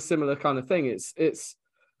is a similar kind of thing.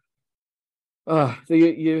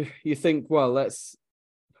 You think, well, let's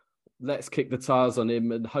kick the tires on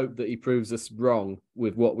him and hope that he proves us wrong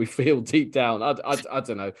with what we feel deep down. I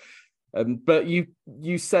don't know, but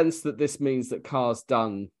you sense that this means that Carr's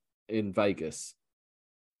done in Vegas.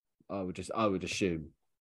 I would assume.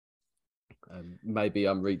 Maybe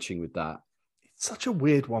I'm reaching with that. Such a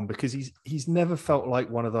weird one because he's never felt like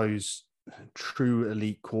one of those true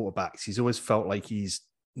elite quarterbacks. He's always felt like he's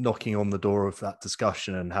knocking on the door of that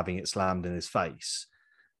discussion and having it slammed in his face.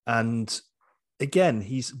 And again,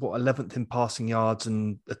 he's 11th in passing yards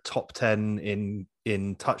and a top 10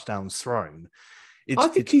 in touchdowns thrown. I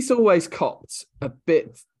think he's always copped a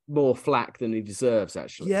bit more flack than he deserves,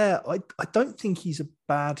 actually. Yeah, I don't think he's a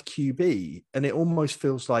bad QB. And it almost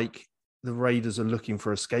feels like the Raiders are looking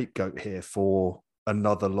for a scapegoat here for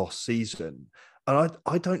another lost season. And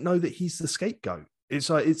I don't know that he's the scapegoat.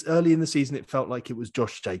 It's like it's early in the season, it felt like it was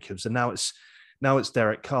Josh Jacobs, and now it's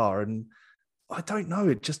Derek Carr. And I don't know.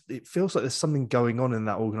 It feels like there's something going on in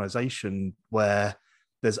that organization where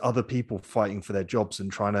there's other people fighting for their jobs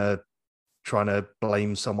and trying to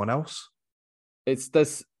blame someone else.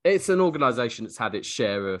 It's an organisation that's had its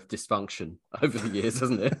share of dysfunction over the years,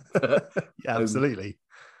 hasn't it? Yeah, absolutely.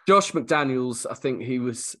 Josh McDaniels, I think he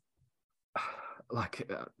was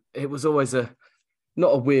it was always not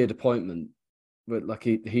a weird appointment, but like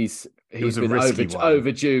he's been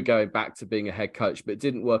overdue going back to being a head coach, but it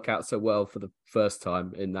didn't work out so well for the first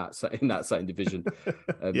time in that same division.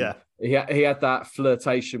 Yeah, he had that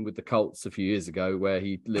flirtation with the Colts a few years ago, where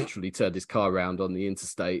he literally turned his car around on the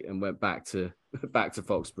interstate and went back to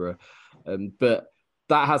Foxborough, but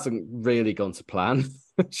that hasn't really gone to plan.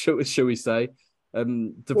 shall we say?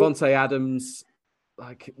 Devontae Adams.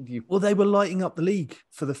 They were lighting up the league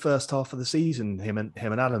for the first half of the season, him and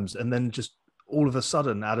Adams, and then just all of a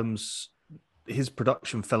sudden, his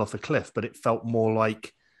production fell off a cliff. But it felt more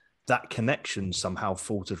like that connection somehow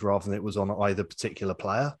faltered rather than it was on either particular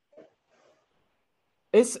player.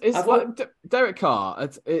 It's like Derek Carr.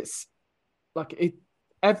 It's like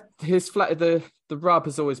the rub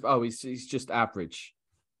has always he's just average.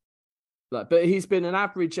 But he's been an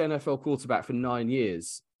average NFL quarterback for 9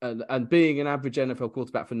 years. And being an average NFL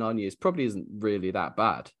quarterback for 9 years probably isn't really that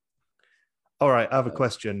bad. All right, I have a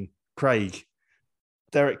question. Craig,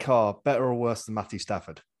 Derek Carr, better or worse than Matthew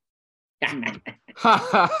Stafford? Because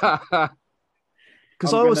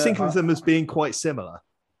I was thinking of them as being quite similar.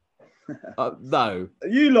 No.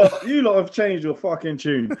 You lot have changed your fucking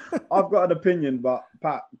tune. I've got an opinion, but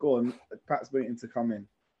Pat, go on. Pat's waiting to come in.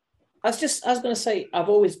 I was going to say, I've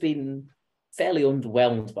always been fairly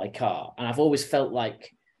underwhelmed by Carr, and I've always felt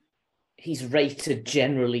like he's rated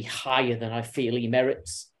generally higher than I feel he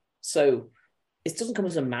merits. So it doesn't come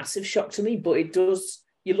as a massive shock to me, but it does.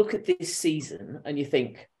 You look at this season and you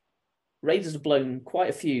think Raiders have blown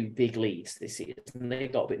quite a few big leads this season, and they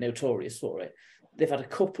got a bit notorious for it. They've had a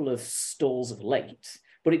couple of stalls of late,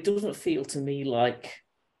 but it doesn't feel to me like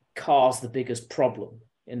Carr's the biggest problem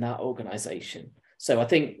in that organisation. So I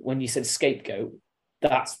think when you said scapegoat,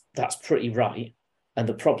 that's pretty right. And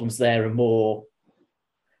the problems there are more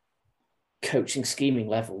coaching scheming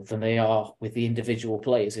level than they are with the individual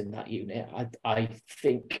players in that unit. I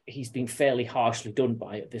think he's been fairly harshly done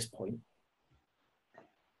by at this point.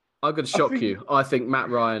 I'm going to shock you. I think Matt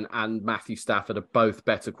Ryan and Matthew Stafford are both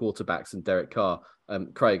better quarterbacks than Derek Carr.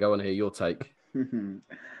 Craig, I want to hear your take.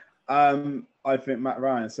 I think Matt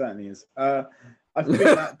Ryan certainly is. I think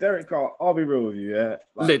that Derek Carr, I'll be real with you, yeah.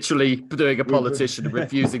 Literally doing a politician and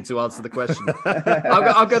refusing to answer the question.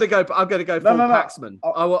 I'm going to go full Paxman.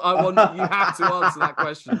 I want you have to answer that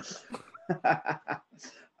question.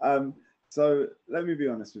 So let me be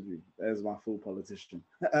honest with you. There's my full politician.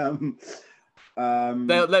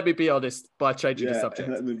 Let me be honest by changing the subject.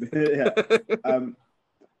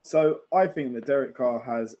 So I think that Derek Carr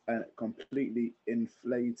has a completely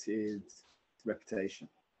inflated reputation.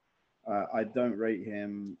 I don't rate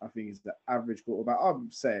him. I think he's the average quarterback. I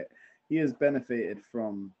would say it. He has benefited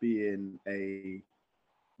from being a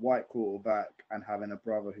white quarterback and having a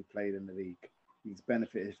brother who played in the league. He's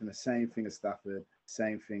benefited from the same thing as Stafford,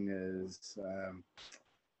 same thing as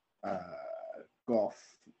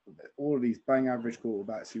Goff. All of these bang average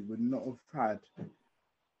quarterbacks who would not have had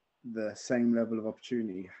the same level of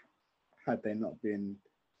opportunity had they not been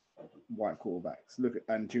white quarterbacks.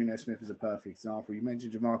 And Geno Smith is a perfect example. You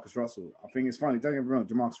mentioned Jamarcus Russell. I think it's funny, don't get me wrong,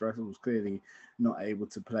 Jamarcus Russell was clearly not able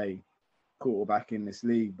to play quarterback in this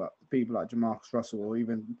league, but people like Jamarcus Russell, or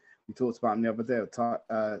even we talked about him the other day,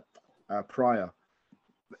 Pryor,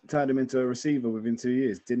 turned him into a receiver within 2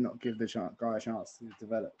 years, did not give the guy a chance to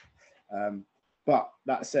develop. But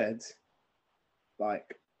that said,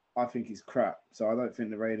 I think he's crap. So I don't think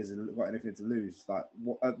the Raiders have got anything to lose.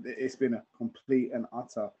 It's been a complete and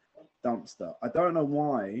utter dumpster. I don't know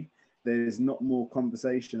why there's not more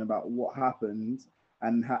conversation about what happened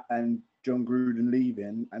and John Gruden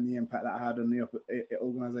leaving and the impact that had on the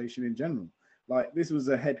organization in general. This was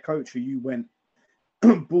a head coach who you went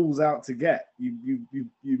balls out to get. You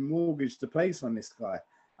mortgaged the place on this guy,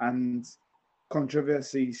 and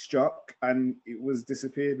controversy struck and it was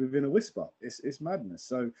disappeared within a whisper. It's madness.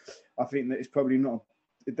 So I think that it's probably not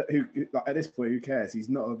at this point, who cares? He's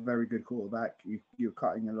not a very good quarterback. You're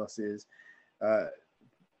cutting your losses.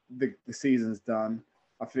 The season's done.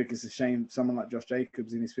 I think it's a shame someone like Josh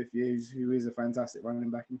Jacobs in his 5th year, who is a fantastic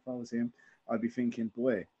running back, and if I was him, I'd be thinking,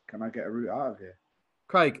 boy, can I get a route out of here?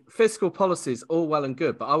 Craig, fiscal policies, all well and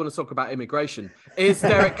good, but I want to talk about immigration. Is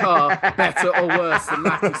Derek Carr better or worse than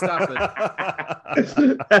Matthew Stafford?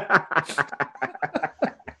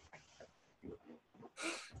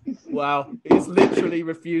 Wow, he's literally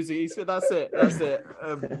refusing. He said, "That's it.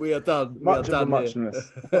 We are done. Much of a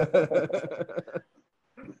muchness."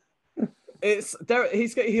 it's there.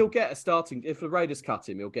 He'll get a starting. If the Raiders cut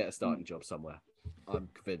him, he'll get a starting job somewhere. I'm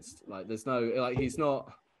convinced. Like there's no like he's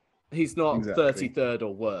not Exactly. 33rd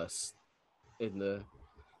or worse in the.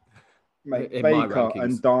 Mate, in my Baker rankings.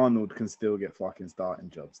 and Darnold can still get fucking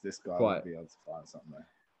starting jobs. This guy will Quite. be able to find something there.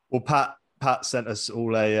 Well, Pat sent us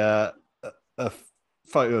all a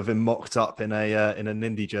photo of him mocked up in an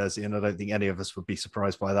Indy jersey, and I don't think any of us would be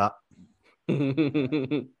surprised by that.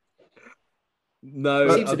 No,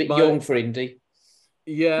 He seems a bit young for Indy.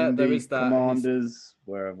 Yeah, Indy, there is that. Commanders,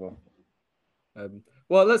 wherever.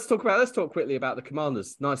 Well, let's talk quickly about the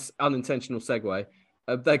Commanders. Nice unintentional segue.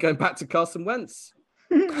 They're going back to Carson Wentz.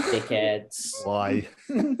 Dickheads. Why?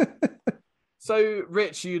 So,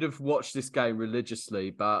 Rich, you'd have watched this game religiously,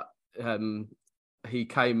 but he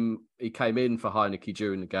came in for Heineke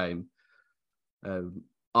during the game.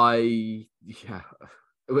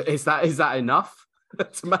 Is that enough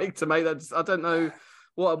to make that? I don't know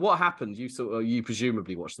what happened. You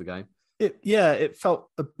presumably watched the game. It felt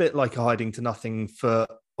a bit like a hiding to nothing for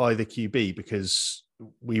either QB because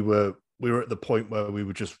we were at the point where we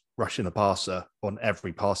were just rushing the passer on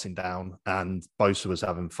every passing down, and Bosa was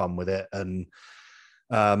having fun with it. And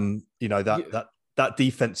that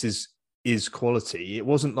defense is quality. It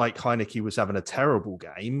wasn't like Heineke was having a terrible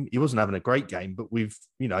game. He wasn't having a great game, but we've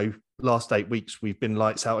last 8 weeks we've been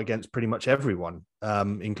lights out against pretty much everyone,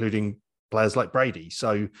 including players like Brady.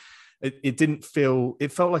 So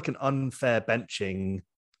it felt like an unfair benching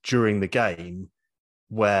during the game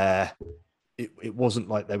where it wasn't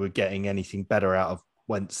like they were getting anything better out of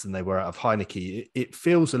Wentz than they were out of Heineke. It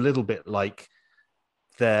feels a little bit like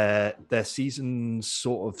their season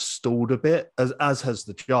sort of stalled a bit, as has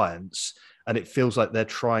the Giants, and it feels like they're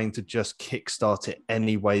trying to just kickstart it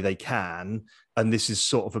any way they can. And this is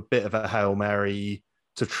sort of a bit of a Hail Mary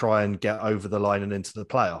to try and get over the line and into the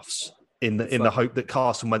playoffs in the hope that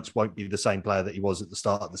Carson Wentz won't be the same player that he was at the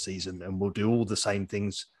start of the season and will do all the same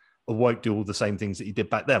things or won't do all the same things that he did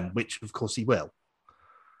back then, which of course he will.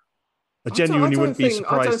 I genuinely wouldn't be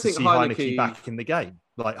surprised to see Heineke back in the game,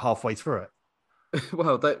 like halfway through it.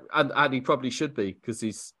 Well, and he probably should be because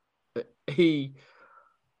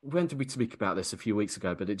when did we speak about this a few weeks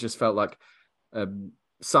ago? But it just felt like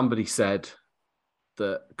somebody said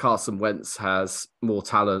that Carson Wentz has more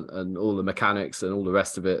talent and all the mechanics and all the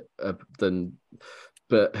rest of it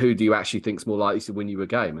but who do you actually think's more likely to win you a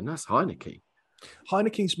game? And that's Heineke.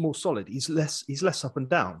 Heineke's more solid. He's less up and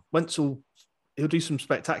down. Wentz he'll do some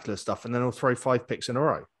spectacular stuff and then he'll throw 5 picks in a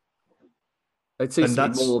row. It seems to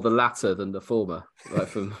be more the latter than the former,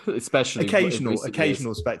 like especially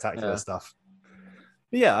occasional spectacular stuff.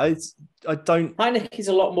 But yeah, I don't. Heineke's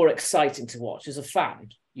a lot more exciting to watch as a fan.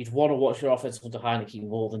 You'd want to watch your offense under Heineke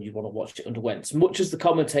more than you'd want to watch it under Wentz. Much as the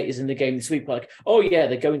commentators in the game this week were like, "Oh yeah,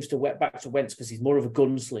 they're going back to Wentz because he's more of a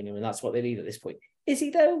gunslinger and that's what they need at this point." Is he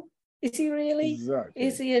though? Is he really? Exactly.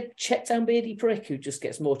 Is he a check down beardy prick who just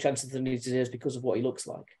gets more chances than he deserves because of what he looks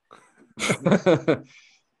like?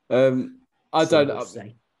 I don't know.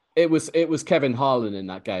 It was Kevin Harlan in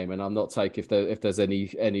that game, and I'm not taking if there's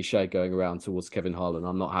any shade going around towards Kevin Harlan.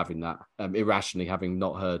 I'm not having that irrationally, having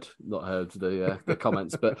not heard the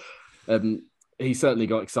comments, but he certainly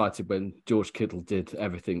got excited when George Kittle did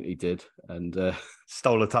everything he did and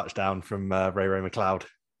stole a touchdown from Ray McLeod.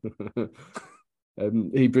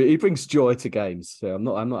 He brings joy to games. So I'm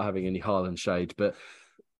not having any Harlan shade, but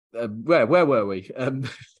where were we?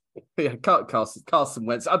 Yeah, Carson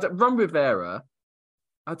Wentz. Ron Rivera.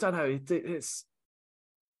 I don't know.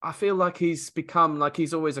 I feel like he's become like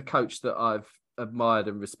he's always a coach that I've admired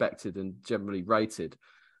and respected and generally rated,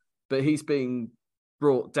 but he's being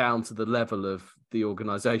brought down to the level of the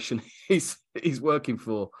organization he's working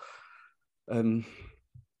for. Yeah,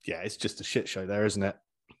 it's just a shit show there, isn't it?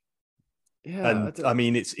 Yeah, and I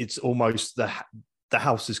mean, it's almost the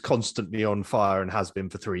house is constantly on fire and has been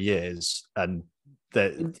for 3 years, and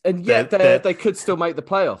yet they could still make the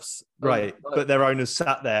playoffs, right? But their owners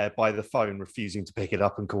sat there by the phone, refusing to pick it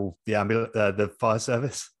up and call the the fire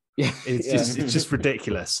service. Yeah, it's just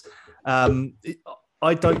ridiculous. I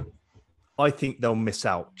think they'll miss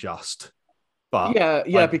out just. But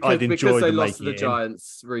because they lost to the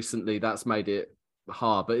Giants recently, that's made it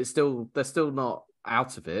hard. But they're still not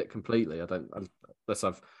out of it completely. Unless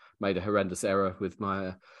I've made a horrendous error with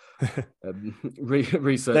my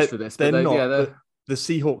research for this. But the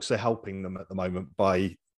Seahawks are helping them at the moment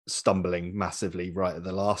by stumbling massively right at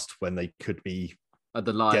the last when they could be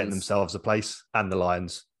getting themselves a place, and the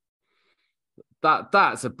Lions.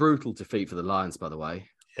 That's a brutal defeat for the Lions, by the way.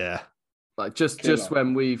 Yeah, like just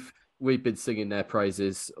when we've been singing their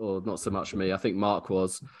praises, or not so much me. I think Mark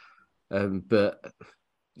was, but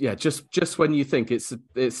yeah, just when you think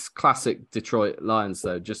it's classic Detroit Lions,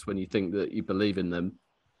 though, just when you think that you believe in them,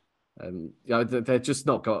 they're just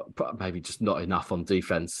not maybe just not enough on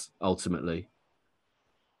defense ultimately.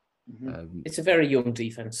 It's a very young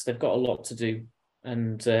defense. They've got a lot to do,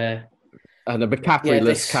 and a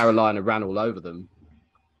McCaffrey-less Carolina ran all over them.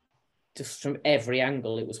 Just from every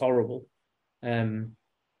angle, it was horrible. And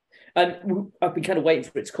I've been kind of waiting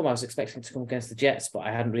for it to come. I was expecting it to come against the Jets, but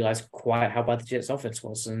I hadn't realised quite how bad the Jets' offense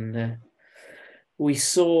was. And we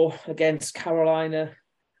saw against Carolina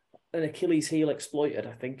an Achilles heel exploited.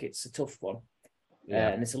 I think it's a tough one.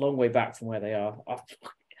 And it's a long way back from where they are.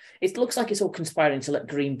 It looks like it's all conspiring to let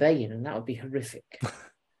Green Bay in, and that would be horrific.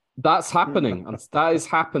 That's happening. That is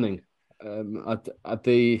happening. At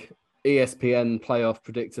the ESPN playoff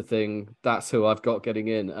predictor thing, that's who I've got getting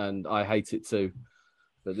in, and I hate it too.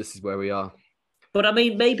 But this is where we are. But I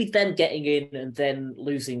mean, maybe them getting in and then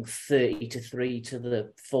losing 30-3 to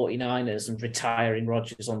the 49ers and retiring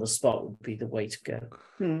Rodgers on the spot would be the way to go.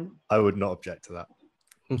 I would not object to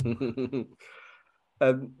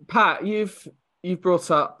that. Pat, you've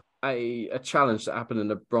brought up a challenge that happened in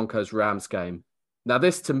the Broncos-Rams game. Now,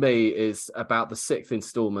 this to me is about the 6th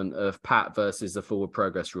installment of Pat versus the forward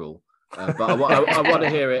progress rule. But I want to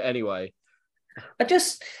hear it anyway.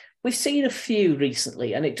 We've seen a few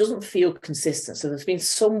recently, and it doesn't feel consistent. So there's been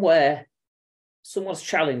somewhere someone's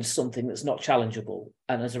challenged something that's not challengeable,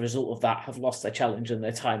 and as a result of that, have lost their challenge and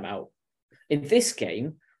their timeout. In this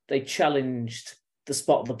game, they challenged the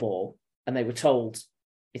spot of the ball, and they were told,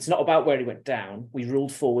 it's not about where he went down. We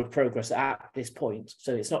ruled forward progress at this point,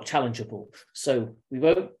 so it's not challengeable. So we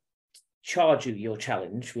won't charge you your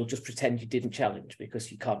challenge. We'll just pretend you didn't challenge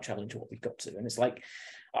because you can't challenge what we've got to. And it's like,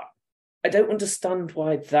 I don't understand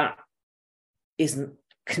why that isn't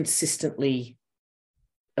consistently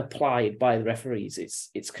applied by the referees.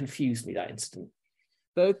 It's confused me, that incident.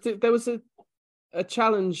 There was a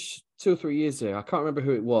challenge 2 or 3 years ago. I can't remember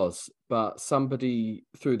who it was, but somebody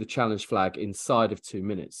threw the challenge flag inside of 2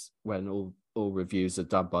 minutes when all reviews are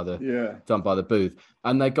done by the booth,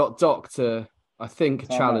 and they got docked to, I think, a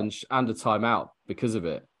challenge and a timeout because of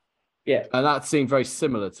it. Yeah, and that seemed very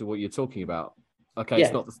similar to what you're talking about. Okay,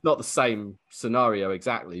 It's not the same scenario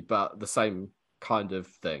exactly, but the same kind of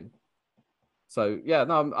thing. So yeah,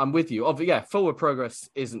 no, I'm with you. Forward progress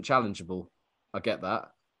isn't challengeable. I get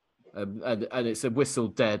that, and it's a whistle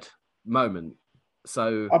dead moment.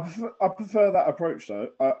 So I prefer that approach though.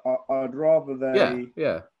 I'd rather they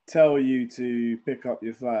tell you to pick up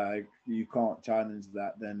your flag. You can't challenge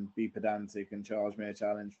that, than be pedantic and charge me a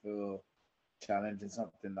challenge for challenging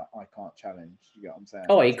something that I can't challenge. You get what I'm saying?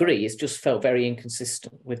 Oh, I agree. It's just felt very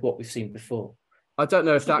inconsistent with what we've seen before. I don't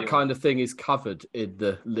know if that kind of thing is covered in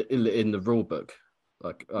the rule book.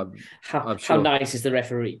 Like, how nice is the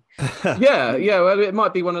referee? yeah. Well, it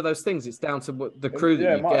might be one of those things. It's down to what the crew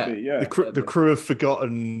that you get. The crew have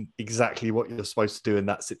forgotten exactly what you're supposed to do in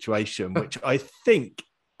that situation, which I think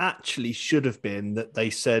actually should have been that they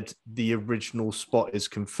said the original spot is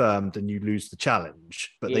confirmed and you lose the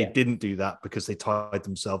challenge, but they didn't do that because they tied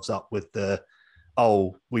themselves up with the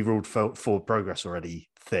we ruled forward progress already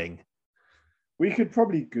thing. We could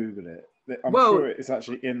probably Google it. I'm sure it's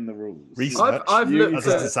actually in the rules. Research. I've looked.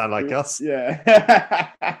 That doesn't sound like us. Yeah.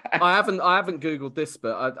 I haven't Googled this,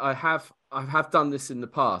 but I have done this in the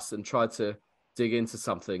past and tried to dig into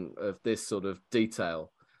something of this sort of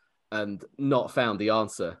detail, and not found the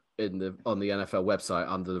answer on the NFL website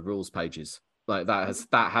under the rules pages. Like that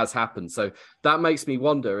has happened. So that makes me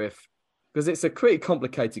wonder because it's a pretty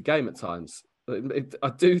complicated game at times. I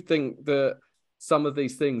do think that some of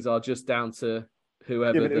these things are just down to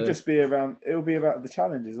whoever. Yeah, but it'll be about the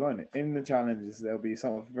challenges, won't it? In the challenges, there'll be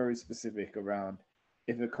something very specific around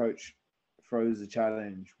if a coach throws a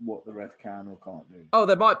challenge, what the ref can or can't do. Oh,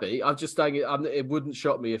 there might be. I'm just saying it wouldn't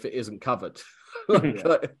shock me if it isn't covered.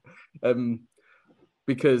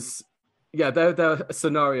 Because there are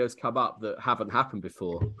scenarios come up that haven't happened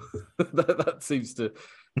before. that seems to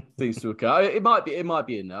occur. It might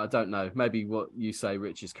be in there. I don't know. Maybe what you say,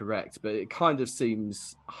 Rich, is correct, but it kind of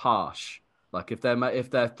seems harsh. Like if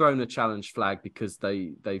they're thrown a challenge flag because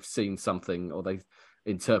they've seen something or they've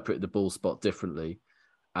interpreted the ball spot differently,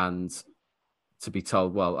 and to be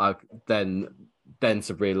told, then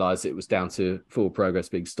to realise it was down to forward progress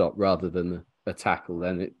being stopped rather than a tackle,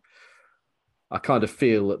 then I kind of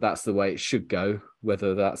feel that that's the way it should go.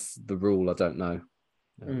 Whether that's the rule, I don't know.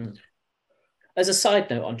 As a side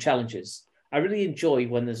note on challenges, I really enjoy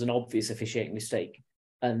when there's an obvious officiating mistake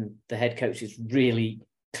and the head coach is really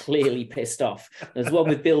clearly pissed off. There's one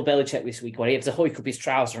with Bill Belichick this week where he had to hoik up his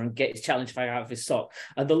trouser and get his challenge flag out of his sock,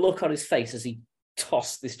 and the look on his face as he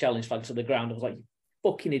tossed this challenge flag to the ground, I was like,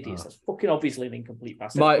 fucking idiots. That's fucking obviously an incomplete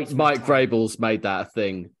pass. Mike Vrabel's made that a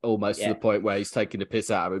thing almost to the point where he's taking the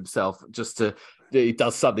piss out of himself just to. He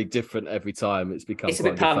does something different every time. It's become. It's a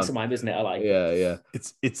bit pantomime, isn't it? I like. Yeah.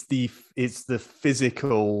 It's the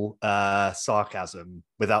physical sarcasm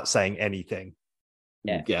without saying anything.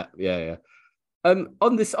 Yeah. On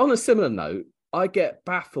a similar note, I get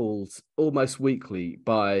baffled almost weekly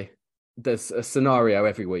by there's a scenario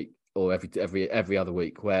every week or every other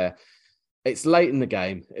week where it's late in the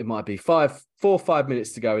game. It might be 4 or 5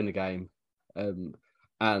 minutes to go in the game, and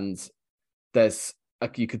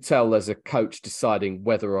you could tell there's a coach deciding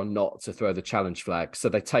whether or not to throw the challenge flag. So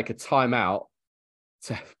they take a timeout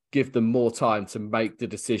to give them more time to make the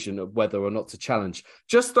decision of whether or not to challenge.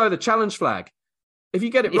 Just throw the challenge flag. If you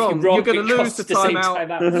get it wrong, you're going to lose the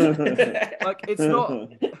timeout. Like, it's not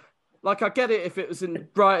like, I get it if it was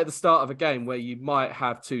right at the start of a game where you might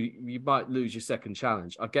lose your second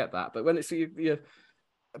challenge. I get that. But when you're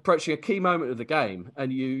approaching a key moment of the game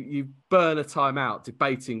and you burn a timeout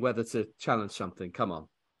debating whether to challenge something, come on,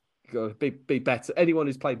 you gotta be better. Anyone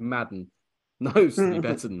who's played Madden knows to be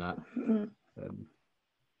better than that.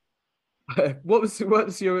 What was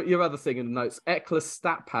your other thing in the notes? Eckler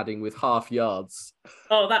stat padding with half yards.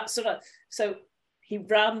 Oh, that's so he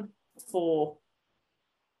ran for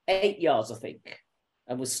 8 yards, I think,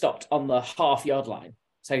 and was stopped on the half-yard line.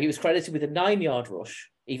 So he was credited with a 9-yard rush,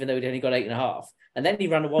 even though he'd only got 8.5. And then he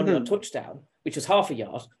ran a 1-yard touchdown, which was half a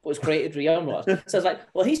yard, but was created beyond. So I was like,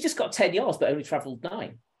 well, he's just got 10 yards, but only travelled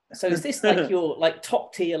 9. So is this like your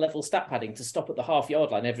top tier level stat padding to stop at the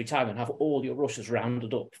half-yard line every time and have all your rushes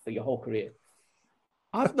rounded up for your whole career?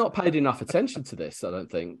 I've not paid enough attention to this, I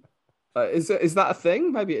don't think. Is that a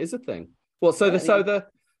thing? Maybe it is a thing. Well,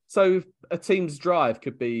 so a team's drive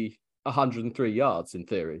could be 103 yards in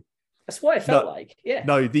theory. That's what it felt like. Yeah.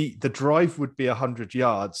 No, the drive would be 100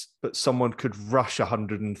 yards, but someone could rush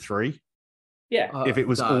 103. Yeah. If it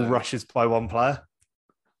was all rushes by one player.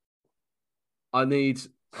 We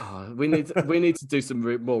need to do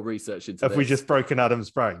some more research into this. Have we just broken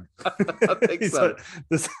Adam's brain? I think so.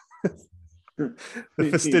 The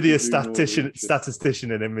fastidious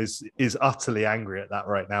statistician in him is utterly angry at that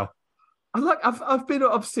right now. I've been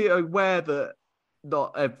obviously aware that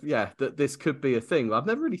that this could be a thing. I've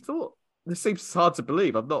never really thought. This seems hard to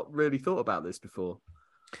believe. I've not really thought about this before.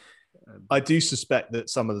 I do suspect that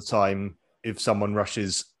some of the time, if someone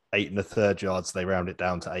rushes 8 1/3 yards, they round it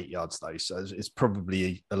down to 8 yards though. So it's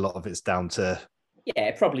probably a lot of it's down to. Yeah,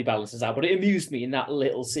 it probably balances out, but it amused me in that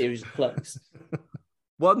little series of plays.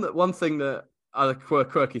 One thing that a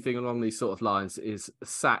quirky thing along these sort of lines is a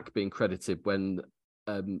sack being credited when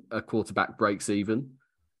a quarterback breaks even.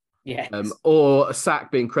 Yeah. Or a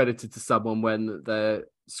sack being credited to someone when they're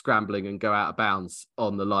scrambling and go out of bounds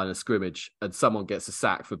on the line of scrimmage, and someone gets a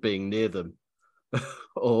sack for being near them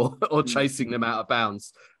or chasing them out of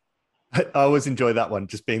bounds. I always enjoy that one,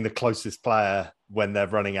 just being the closest player when they're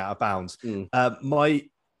running out of bounds.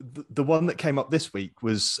 The one that came up this week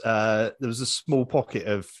was there was a small pocket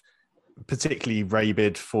of particularly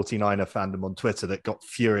rabid 49er fandom on Twitter that got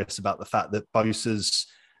furious about the fact that Bosa's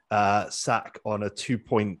sack on a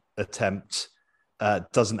 2-point attempt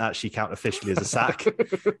doesn't actually count officially as a sack.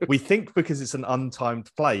 We think because it's an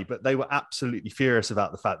untimed play, but they were absolutely furious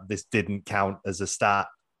about the fact that this didn't count as a stat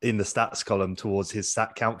in the stats column towards his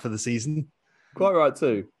sack count for the season. Quite right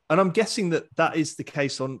too. And I'm guessing that is the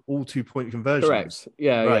case on all 2-point conversions. Correct.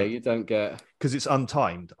 Yeah, right. Yeah, you don't get... Because it's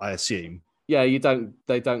untimed, I assume. Yeah,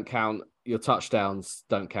 they don't count, your touchdowns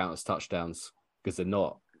don't count as touchdowns because they're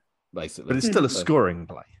not, basically. But it's still a scoring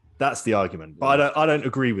play. That's the argument. But I don't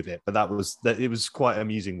agree with it. But it was quite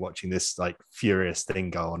amusing watching this like furious thing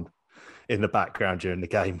go on in the background during the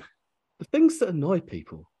game. The things that annoy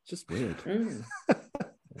people, just weird.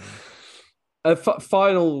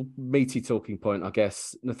 Final meaty talking point, I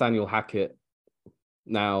guess. Nathaniel Hackett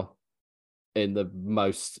now in the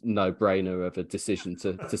most no-brainer of a decision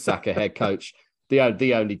to sack a head coach. The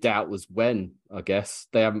only doubt was when, I guess.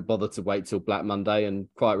 They haven't bothered to wait till Black Monday, and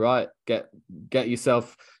quite right. Get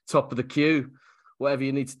yourself top of the queue, whatever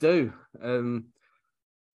you need to do.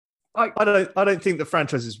 I don't think the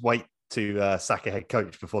franchises wait to sack a head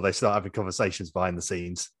coach before they start having conversations behind the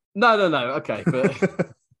scenes. No. Okay,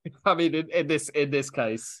 but I mean, in this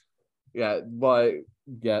case, no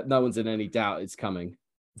one's in any doubt it's coming.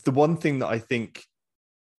 The one thing that I think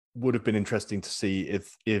would have been interesting to see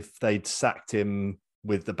if they'd sacked him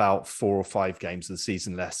with about 4 or 5 games of the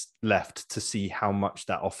season left to see how much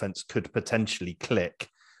that offense could potentially click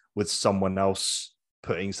with someone else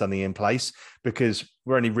putting something in place, because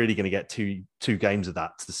we're only really going to get two games of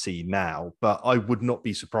that to see now. But I would not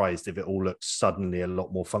be surprised if it all looks suddenly a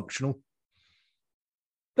lot more functional.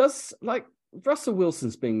 does like Russell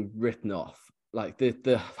Wilson's being written off. Like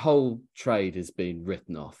the whole trade is being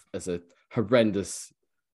written off as a horrendous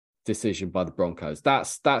decision by the Broncos.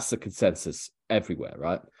 That's the consensus everywhere,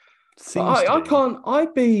 right? I can't.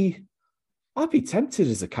 I'd be tempted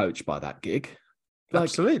as a coach by that gig. Like,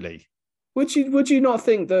 absolutely. Would you not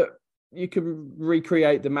think that you could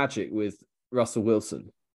recreate the magic with Russell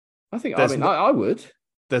Wilson? I would.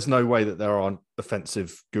 There's no way that there aren't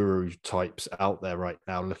offensive guru types out there right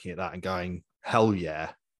now looking at that and going, hell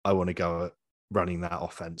yeah, I want to go at running that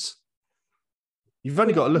offense. You've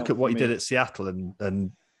only got to look at what he did at Seattle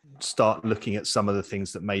and start looking at some of the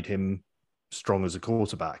things that made him strong as a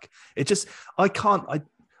quarterback. It just, I can't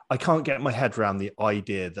get my head around the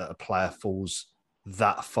idea that a player falls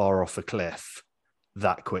that far off a cliff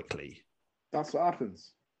that quickly. That's what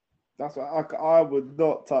happens. That's what I would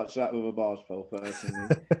not touch that with a barge pole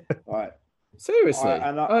personally. Right. Seriously.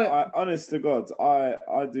 I honest to God,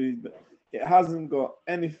 I do. It hasn't got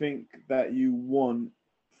anything that you want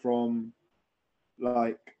from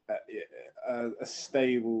like a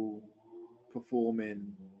stable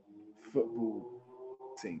performing football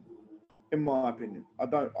team, in my opinion.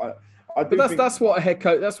 But that's what a head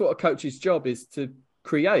coach. That's what a coach's job is to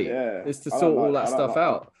create. Yeah, is to sort all that stuff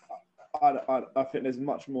out. I think there's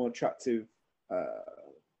much more attractive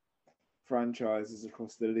franchises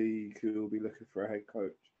across the league who will be looking for a head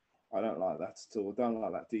coach. I don't like that at all. Don't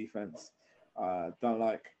like that defense. Don't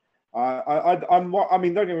like. I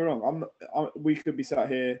mean, don't get me wrong. We could be sat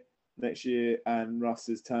here next year and Russ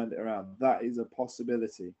has turned it around. That is a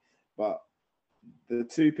possibility. But the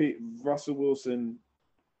two people, Russell Wilson,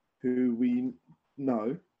 who we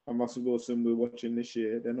know, and Russell Wilson we're watching this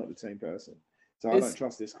year, they're not the same person. So I don't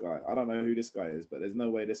trust this guy. I don't know who this guy is, but there's no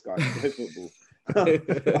way this guy can play football. I'm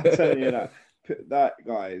telling you that. That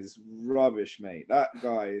guy is rubbish, mate. That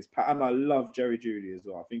guy is... And I love Jerry Jeudy as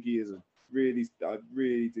well. I think he is I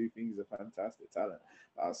really do think he's a fantastic talent.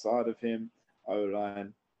 Outside of him,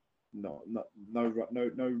 O-line, no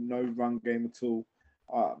run game at all.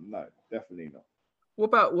 No, definitely not.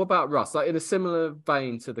 What about Russ? Like in a similar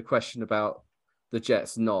vein to the question about the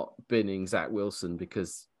Jets not binning Zach Wilson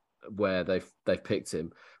because where they've picked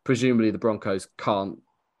him. Presumably the Broncos can't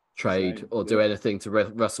trade or do anything to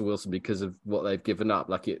Russell Wilson because of what they've given up.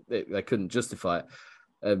 Like they couldn't justify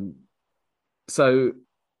it. So,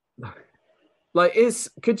 like,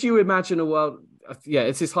 could you imagine a world? Yeah,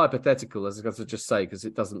 it's just hypothetical, as I was to just say, because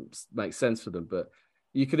it doesn't make sense for them. But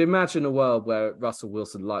you could imagine a world where Russell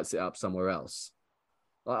Wilson lights it up somewhere else.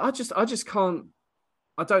 Like, I just can't.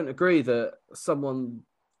 I don't agree that someone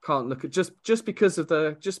can't look at just because of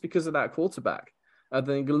that quarterback, and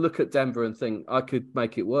then you look at Denver and think I could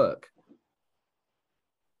make it work.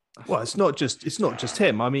 Well, it's not just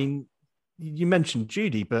him. I mean, you mentioned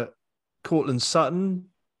Jeudy, but Courtland Sutton,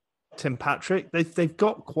 Tim Patrick, they've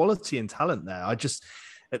got quality and talent there.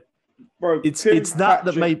 Bro, it's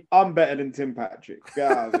that made. I'm better than Tim Patrick.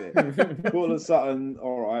 Get out of it. Courtland Sutton,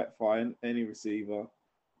 all right, fine. Any receiver.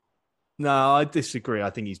 No, I disagree. I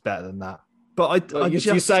think he's better than that. But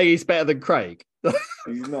you say he's better than Craig.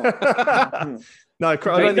 He's not. No, I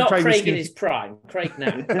don't think Craig in his prime. Craig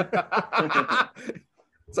now.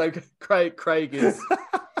 So Craig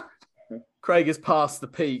is past the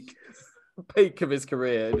peak of his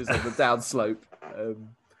career. It is on the downslope.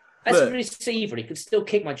 As a receiver, he could still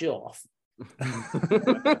kick my jaw off.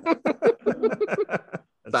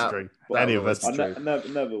 That's true. Any of us.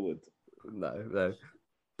 Never would. No.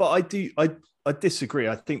 But I disagree.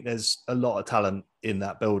 I think there's a lot of talent in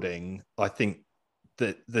that building. I think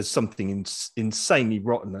that there's something insanely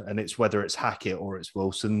rotten, and it's whether it's Hackett or it's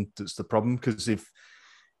Wilson that's the problem. Because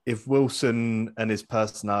if Wilson and his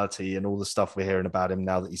personality and all the stuff we're hearing about him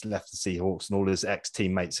now that he's left the Seahawks and all his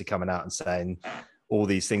ex-teammates are coming out and saying all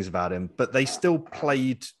these things about him, but they still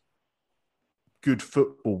played good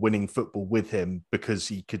football, winning football with him because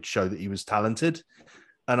he could show that he was talented.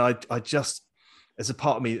 And I just... There's a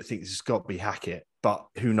part of me that thinks it's got to be Hackett, but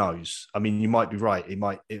who knows? I mean, you might be right. It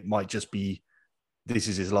might just be this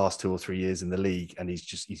is his last 2 or 3 years in the league, and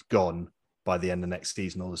he's gone by the end of next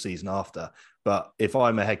season or the season after. But if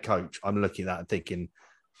I'm a head coach, I'm looking at that and thinking,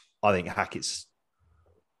 I think Hackett's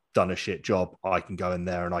done a shit job. I can go in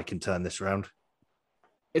there and I can turn this around.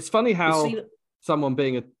 It's funny how someone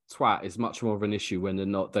being a twat is much more of an issue when they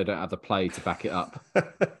don't have the play to back it up.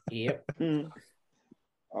 Yep.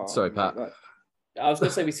 Sorry, Pat. I was going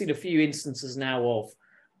to say, we've seen a few instances now of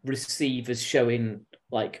receivers showing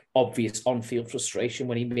like obvious on-field frustration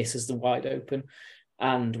when he misses the wide open.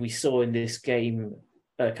 And we saw in this game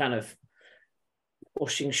kind of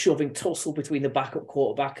pushing, shoving, tussle between the backup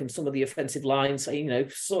quarterback and some of the offensive line, saying,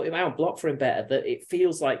 sort him out, block for him better, that it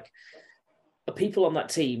feels like the people on that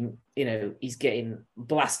team, he's getting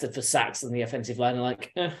blasted for sacks and the offensive line are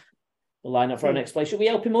like, we'll line up for our next play. Should we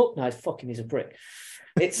help him up? No, he's a prick.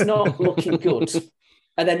 It's not looking good.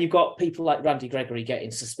 And then you've got people like Randy Gregory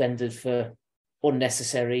getting suspended for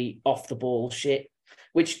unnecessary off-the-ball shit,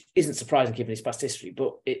 which isn't surprising given his past history,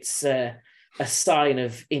 but it's a sign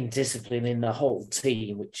of indiscipline in the whole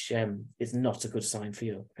team, which is not a good sign for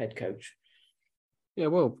your head coach. Yeah,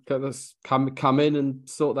 well, let's come in and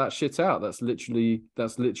sort that shit out. That's literally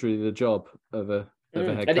the job of a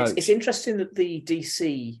head coach. And it's interesting that the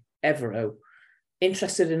DC Evero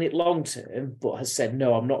interested in it long term, but has said,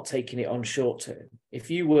 no, I'm not taking it on short term. If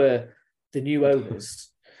you were the new owners,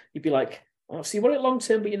 you'd be like, oh, so you want it long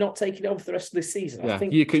term, but you're not taking it on for the rest of this season. Yeah, I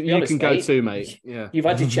think you can go too, mate. Yeah, you've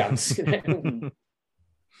had your chance.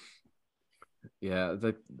 Yeah,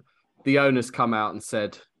 the owners come out and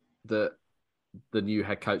said that the new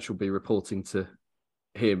head coach will be reporting to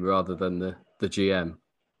him rather than the GM,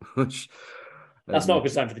 which that's not a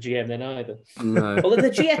good sign for the GM then either. No. Although the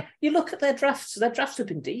GM, you look at their drafts have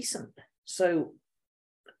been decent. So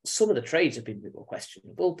some of the trades have been a bit more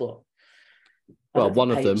questionable, but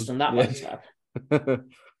one of them. That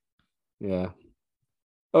yeah.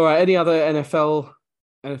 All right. Any other NFL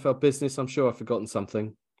business? I'm sure I've forgotten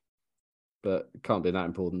something, but it can't be that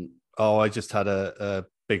important. Oh, I just had a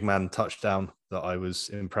big man touchdown that I was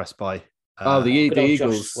impressed by. The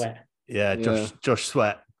Eagles. Josh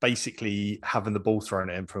Sweat basically having the ball thrown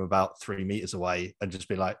at him from about 3 meters away and just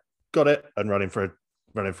be like, got it, and running for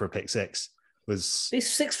a pick six. Was these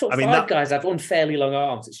 6'5" guys have unfairly long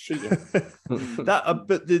arms. It's cheating. But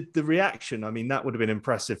the reaction, I mean, that would have been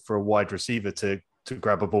impressive for a wide receiver to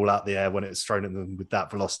grab a ball out the air when it's thrown at them with that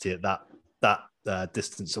velocity at that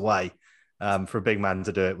distance away. For a big man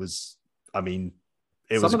to do it was, I mean,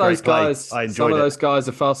 it was a great play. I enjoyed it. Some of those guys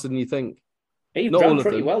are faster than you think. He ran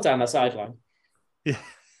pretty well down that sideline. Yeah,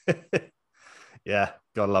 yeah,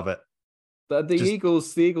 gotta love it. But the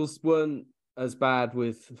Eagles weren't as bad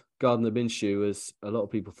with Gardner Minshew as a lot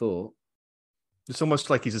of people thought. It's almost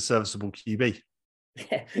like he's a serviceable QB.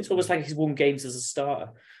 Yeah, it's almost like he's won games as a starter.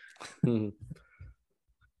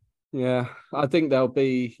 Yeah, I think they'll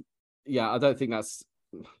be. Yeah, I don't think that's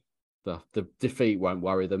the defeat won't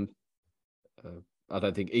worry them. I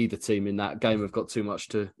don't think either team in that game have got too much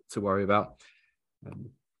to worry about.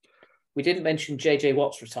 We didn't mention JJ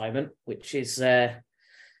Watt's retirement, which is,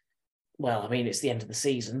 well, I mean, it's the end of the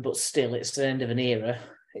season, but still, it's the end of an era.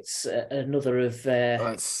 It's another of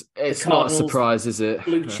it's not a surprise, is it?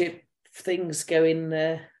 Blue chip things going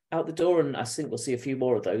out the door, and I think we'll see a few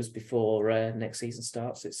more of those before next season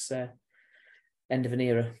starts. It's end of an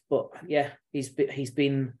era, but yeah, he's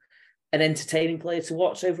been an entertaining player to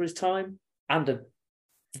watch over his time, and a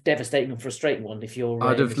devastating and frustrating one. If you're,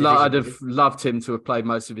 I'd have loved him to have played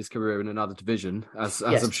most of his career in another division, as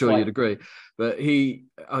yes, I'm sure you'd agree. But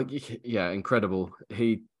incredible.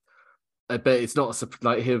 But it's not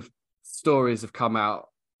like his stories have come out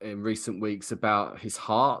in recent weeks about his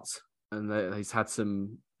heart, and that he's had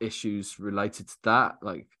some issues related to that.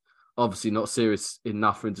 Like, obviously not serious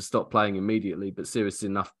enough for him to stop playing immediately, but serious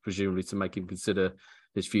enough, presumably, to make him consider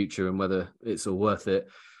his future and whether it's all worth it.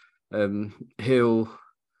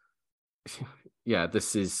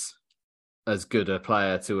 This is as good a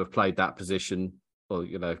player to have played that position, or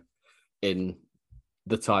in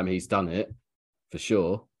the time he's done it, for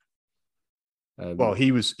sure. Well,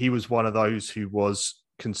 he was one of those who was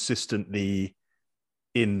consistently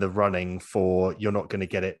in the running for, you're not going to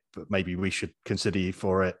get it, but maybe we should consider you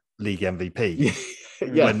for it, league MVP.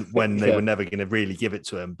 when they were never going to really give it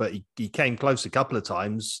to him. But he came close a couple of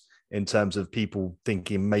times in terms of people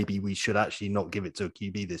thinking maybe we should actually not give it to a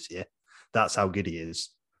QB this year. That's how good he is.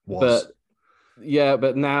 But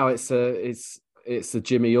now it's a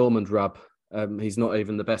Jimmy Ormond rub. He's not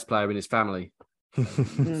even the best player in his family.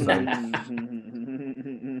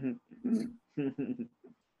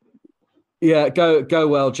 Yeah, go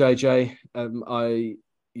well, JJ.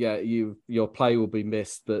 Your play will be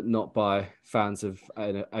missed, but not by fans of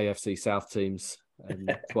AFC South teams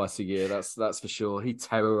twice a year. That's for sure. He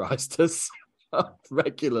terrorized us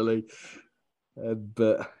regularly,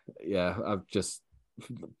 but yeah, I'm just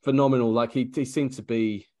phenomenal. Like he seemed to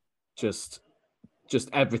be just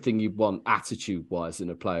everything you want attitude wise in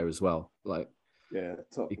a player as well. Like, yeah,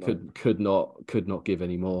 he could not give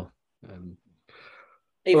any more.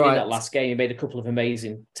 Even in that last game, he made a couple of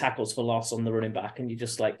amazing tackles for loss on the running back, and you're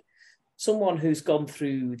just like, someone who's gone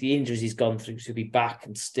through the injuries he's gone through to be back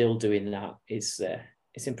and still doing that is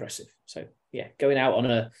it's impressive. So yeah, going out on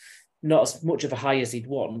a not as much of a high as he'd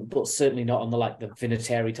want, but certainly not on the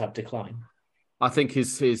Vinatieri type decline. I think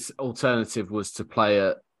his alternative was to play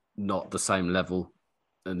at not the same level,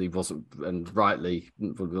 and he wasn't, and rightly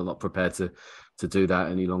not prepared to do that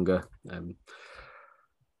any longer.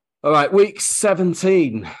 All right, week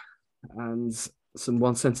 17 and some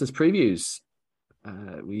one-sentence previews.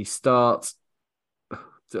 We start,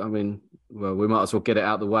 we might as well get it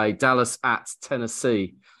out of the way. Dallas at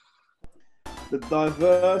Tennessee. The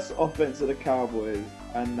diverse offense of the Cowboys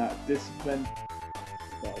and that discipline.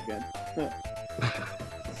 Start again.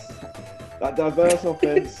 That diverse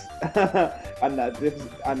offense and that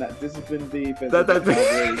disciplined defense of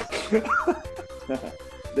the Cowboys.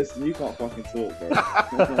 Listen, you can't fucking talk, bro.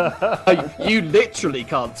 You literally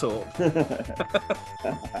can't talk.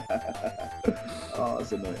 Oh,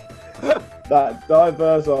 that's annoying. That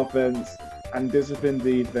diverse offense and disciplined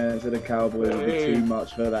defense of the Cowboys will be too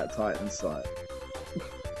much for that Titans side.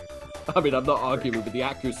 I mean, I'm not arguing with the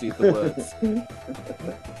accuracy of the words.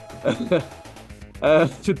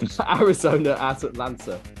 Arizona at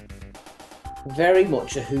Atlanta. Very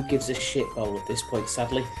much a who gives a shit bowl at this point,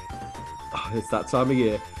 sadly. Oh, it's that time of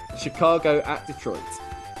year. Chicago at Detroit.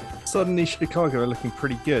 Suddenly, Chicago are looking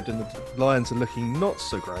pretty good, and the Lions are looking not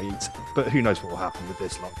so great. But who knows what will happen with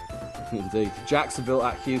this lot? Indeed. Jacksonville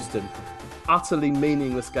at Houston. Utterly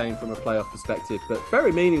meaningless game from a playoff perspective, but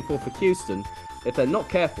very meaningful for Houston. If they're not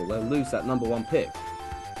careful, they'll lose that number 1 pick.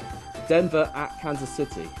 Denver at Kansas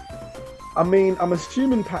City. I mean, I'm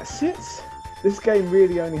assuming Pat sits. This game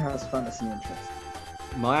really only has fantasy interest.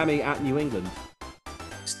 Miami at New England.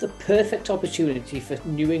 It's the perfect opportunity for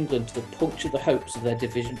New England to puncture the hopes of their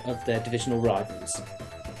divisional rivals.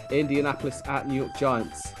 Indianapolis at New York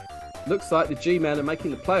Giants. Looks like the G-Men are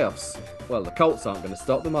making the playoffs. Well, the Colts aren't going to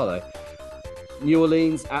stop them, are they? New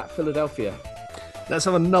Orleans at Philadelphia. Let's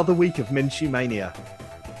have another week of Minshew mania.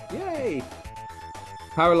 Yay!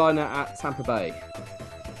 Carolina at Tampa Bay.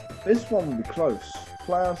 This one will be close.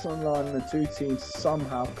 Playoffs online and the two teams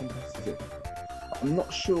somehow competitive. I'm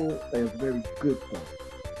not sure they are very good though.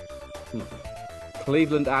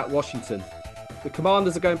 Cleveland at Washington. The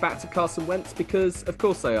Commanders are going back to Carson Wentz because, of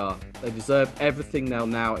course they are. They deserve everything they'll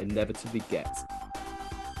now inevitably get.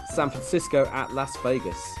 San Francisco at Las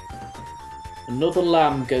Vegas. Another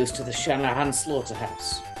lamb goes to the Shanahan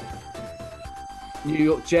slaughterhouse. New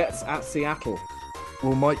York Jets at Seattle.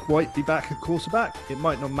 Will Mike White be back at quarterback? It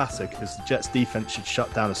might not matter because the Jets defense should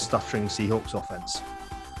shut down a stuttering Seahawks offense.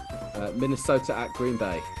 Minnesota at Green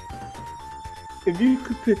Bay. If you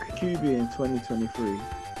could pick a QB in 2023,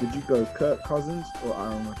 would you go Kirk Cousins or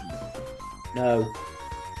Aaron Rodgers? No.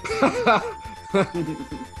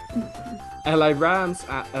 LA Rams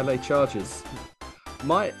at LA Chargers.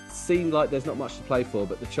 Might seem like there's not much to play for,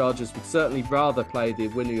 but the Chargers would certainly rather play the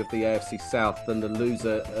winner of the AFC South than the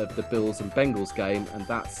loser of the Bills and Bengals game, and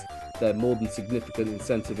that's their more than significant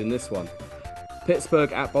incentive in this one.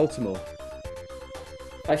 Pittsburgh at Baltimore.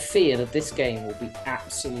 I fear that this game will be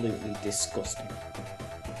absolutely disgusting.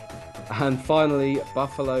 And finally,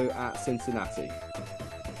 Buffalo at Cincinnati.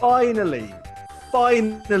 Finally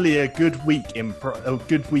a good week a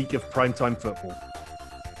good week of primetime football.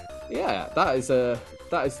 Yeah, that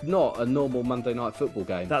is not a normal Monday night football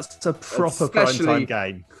game. That's a proper primetime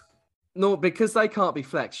game. No, because they can't be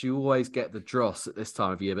flexed, you always get the dross at this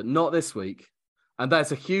time of year, but not this week. And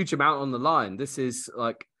there's a huge amount on the line. This is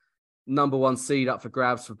like number 1 seed up for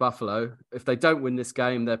grabs for Buffalo. If they don't win this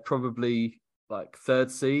game, they're probably like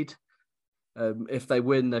 3rd seed. If they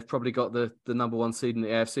win, they've probably got the number 1 seed in the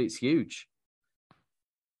AFC. It's huge.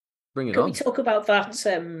 Bring it on. Can we talk about that?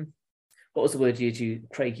 What was the word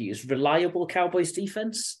Craig used? Reliable Cowboys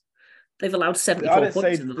defense. They've allowed 74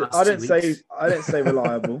 points in the last 2 weeks. I didn't say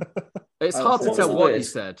reliable. It's hard to tell what you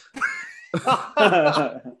said.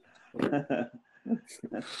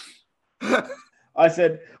 I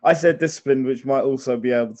said discipline, which might also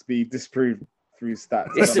be able to be disproved through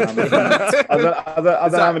stats. I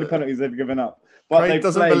don't know how many penalties they've given up. But Craig they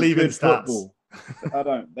doesn't play believe in good stats. Football. I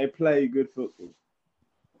don't. They play good football.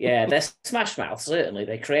 Yeah, they're smash mouth, certainly.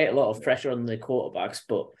 They create a lot of pressure on the quarterbacks,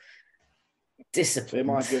 but discipline.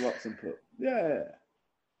 They might give up some put. Yeah.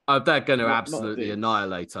 Oh, they're going to absolutely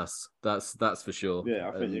annihilate us. That's for sure. Yeah,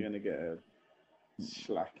 I think you're going to get a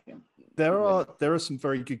slacking. There are some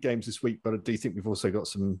very good games this week, but I do think we've also got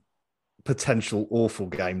some potential awful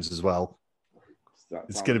games as well.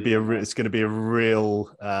 It's going to be a real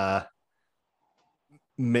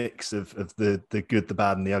mix of the good, the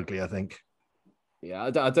bad, and the ugly, I think. Yeah,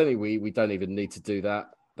 I don't think we don't even need to do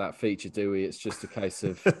that feature, do we? It's just a case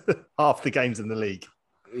of half the games in the league.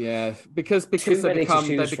 Yeah, because they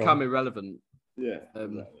become irrelevant. Yeah.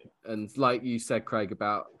 Exactly. And like you said, Craig,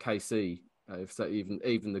 about KC, if so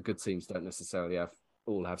even the good teams don't necessarily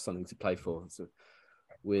all have something to play for. It's a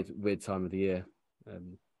weird time of the year.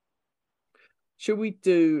 Should we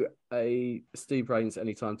do a Steve Rains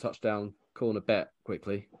anytime touchdown corner bet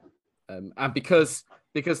quickly? And because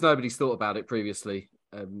nobody's thought about it previously,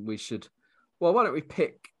 we should. Well, why don't we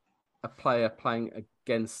pick a player playing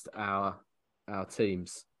against our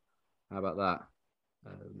teams? How about that?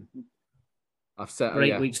 I've set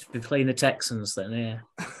great week to be playing the Texans then. Yeah.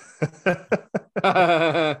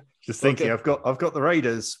 Just thinking, okay. I've got the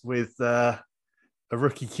Raiders with a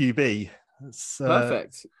rookie QB. That's,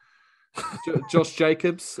 perfect. Josh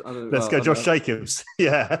Jacobs. Let's go, Josh Jacobs.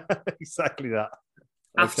 Yeah, exactly that.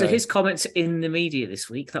 After his comments in the media this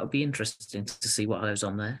week, that would be interesting to see what goes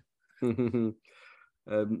on there.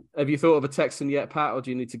 Have you thought of a Texan yet, Pat, or do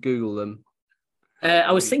you need to Google them?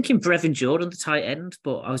 I was thinking Brevin Jordan, the tight end,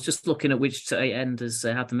 but I was just looking at which tight end has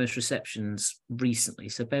had the most receptions recently,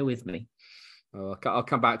 so bear with me. Oh, I'll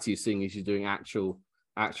come back to you, seeing as you're doing actual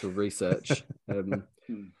research.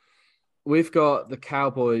 We've got the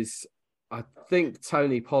Cowboys. I think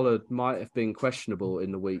Tony Pollard might have been questionable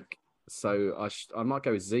in the week, so I might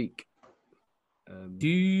go with Zeke.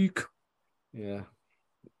 Duke. Yeah.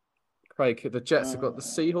 Craig, the Jets have got the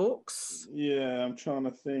Seahawks. Yeah, I'm trying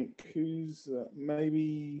to think who's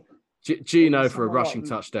maybe Gino for a rushing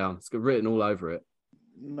touchdown. It's got written all over it.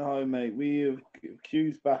 No, mate, we have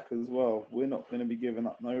Q's back as well. We're not going to be giving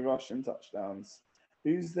up no rushing touchdowns.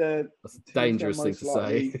 Who's their? That's a dangerous thing to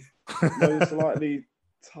say. Most likely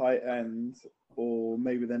tight end, or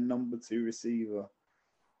maybe their number 2 receiver,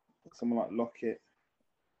 someone like Lockett.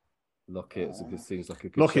 Seems like a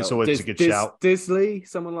good Lockett's shout. always a good shout. Disley,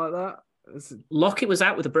 someone like that. Lockett was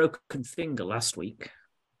out with a broken finger last week.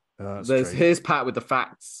 Here's Pat with the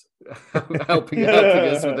facts, helping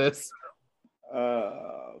us with this.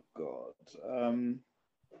 Oh God.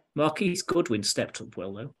 Marquise Goodwin stepped up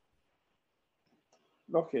well though.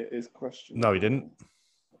 Lockett is questionable. No, he didn't.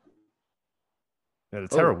 He had a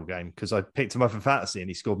terrible game because I picked him up in fantasy and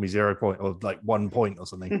he scored me 0 point or like 1 point or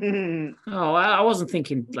something. Oh, I wasn't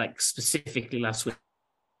thinking like specifically last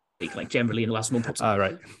week, like generally in the last month or two. Oh,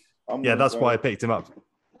 right. Yeah, that's why I picked him up.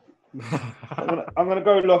 I'm gonna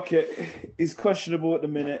go Lockett. He's questionable at the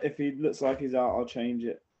minute. If he looks like he's out, I'll change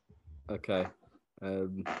it. Okay.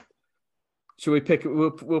 Should we pick?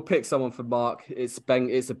 We'll pick someone for Mark. It's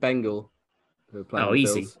a Bengal. Who are playing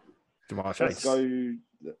easy. Jamar Chase. Let's go.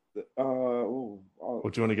 Or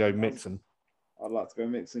do you want to go Mixon? I'd like to go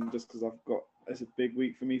Mixon just because it's a big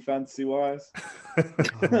week for me fantasy wise.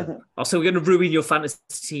 So we're going to ruin your fantasy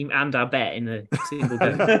team and our bet in a single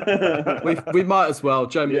game. we might as well.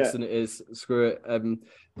 Joe Mixon, it is. Screw it.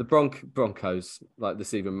 The Broncos, like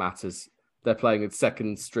this even matters. They're playing with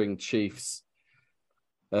second string Chiefs.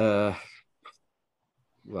 Well,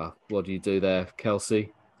 what do you do there,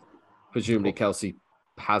 Kelsey? Presumably Kelsey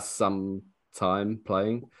has some time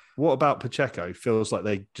playing. What about Pacheco? Feels like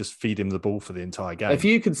they just feed him the ball for the entire game. If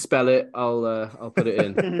you can spell it, I'll put it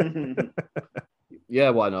in. Yeah,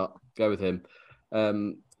 why not? Go with him.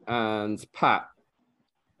 And Pat.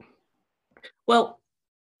 Well,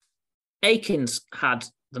 Akins had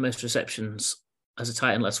the most receptions as a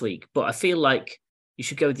tight end last week, but I feel like you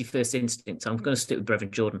should go with your first instinct. I'm going to stick with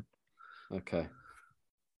Brevin Jordan. Okay.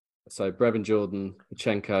 So Brevin Jordan,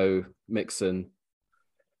 Pacheco, Mixon,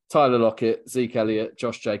 Tyler Lockett, Zeke Elliott,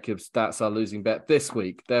 Josh Jacobs. That's our losing bet this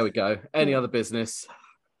week. There we go. Any other business?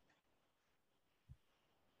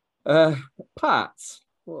 Pat,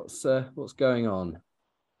 what's going on?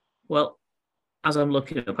 Well, as I'm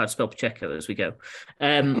looking up how to spell Pacheco as we go,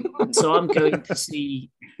 so I'm going to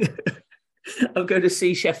see. I'm going to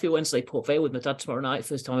see Sheffield Wednesday Port Vale with my dad tomorrow night.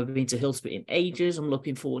 First time I've been to Hillsborough in ages. I'm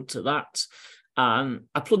looking forward to that. I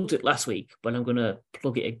plugged it last week, but I'm going to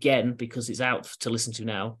plug it again because it's out to listen to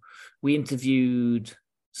now. We interviewed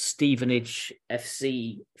Stevenage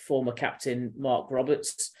FC former captain Mark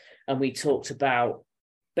Roberts, and we talked about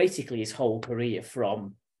basically his whole career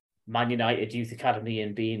from Man United Youth Academy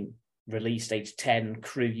and being released age 10,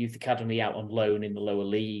 Crewe Youth Academy out on loan in the lower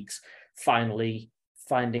leagues, finally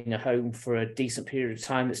finding a home for a decent period of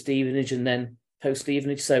time at Stevenage and then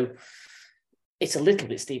post-Stevenage. So it's a little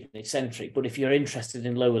bit Stevenage-centric, but if you're interested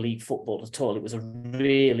in lower league football at all, it was a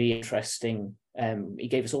really interesting... he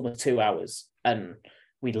gave us almost 2 hours and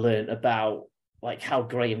we learned about like how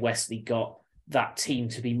Graham Wesley got that team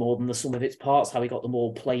to be more than the sum of its parts, how he got them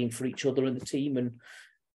all playing for each other in the team and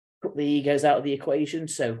put the egos out of the equation.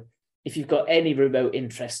 So if you've got any remote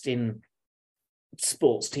interest in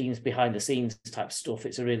sports teams behind the scenes type stuff,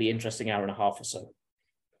 it's a really interesting hour and a half or so.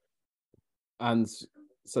 And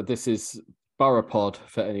so this is Borough Pod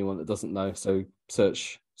for anyone that doesn't know. So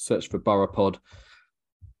search for Borough Pod.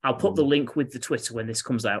 I'll put the link with the Twitter when this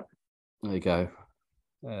comes out. There you go.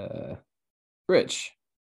 Rich?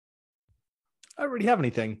 I don't really have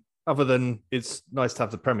anything other than it's nice to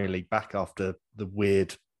have the Premier League back after the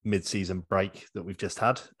weird mid-season break that we've just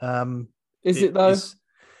had. Is it though?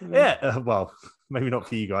 Yeah, well, maybe not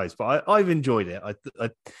for you guys, but I've enjoyed it.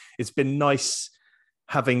 It's been nice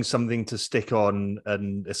having something to stick on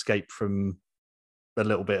and escape from a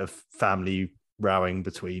little bit of family rowing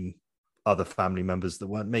between other family members that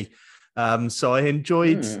weren't me. So I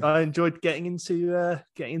enjoyed getting into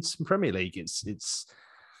some Premier League. It's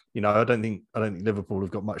I don't think Liverpool have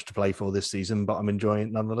got much to play for this season, but I'm enjoying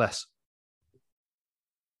it nonetheless.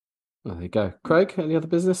 There you go. Craig, any other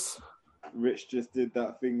business? Rich just did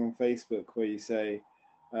that thing on Facebook where you say,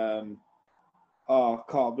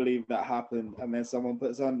 can't believe that happened. And then someone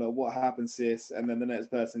puts under, what happened, sis? And then the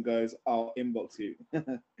next person goes, I'll inbox you.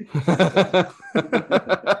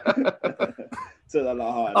 So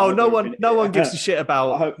no one gives a shit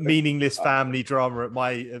about meaningless family drama at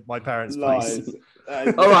my parents' place.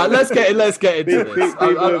 All right, let's get into this.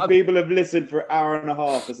 People have listened for an hour and a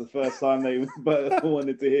half. It's the first time they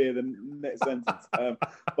wanted to hear the next sentence.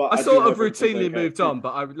 But I sort of routinely moved on,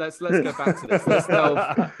 but let's go back to this. Let's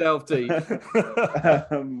delve deep.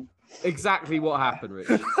 Exactly what happened,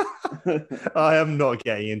 Rich? I am not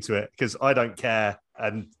getting into it because I don't care,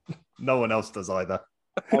 and no one else does either.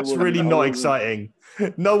 It's really not exciting.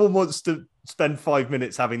 No one wants to spend 5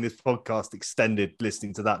 minutes having this podcast extended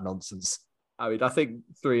listening to that nonsense. I mean, I think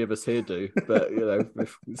 3 of us here do, but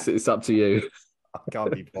it's up to you. I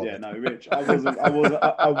can't be bothered. Yeah, no, Rich, I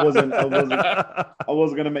wasn't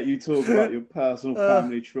going to make you talk about your personal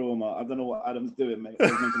family trauma. I don't know what Adam's doing, mate. I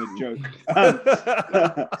was making a joke.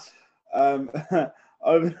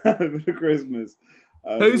 Over the Christmas.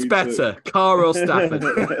 Who's better, Carr or Stafford?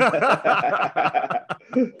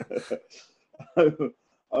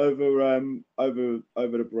 over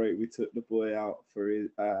the break, we took the boy out for his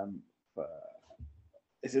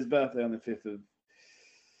it's his birthday on the 5th of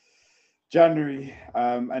January,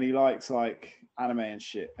 and he likes like anime and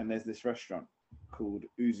shit. And there's this restaurant called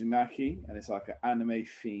Uzumaki, and it's like an anime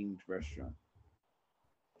themed restaurant.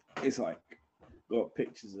 It's like got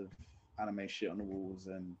pictures of anime shit on the walls,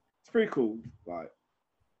 and it's pretty cool. Like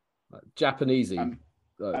Japanesey, and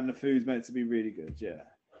the food's meant to be really good. Yeah.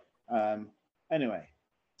 Anyway,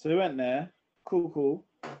 so we went there. Cool.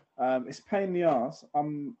 It's a pain in the ass.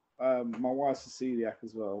 My wife's a celiac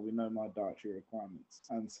as well. We know my dietary requirements,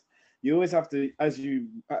 and you always have to, as you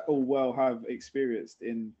all well have experienced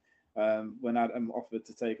in when Adam offered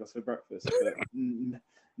to take us for breakfast, but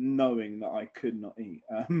knowing that I could not eat.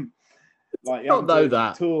 Like you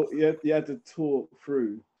had to talk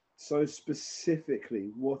through so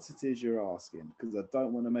specifically what it is you're asking, because I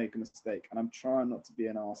don't want to make a mistake, and I'm trying not to be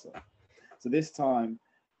an arsehole. So this time,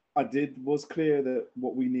 was clear that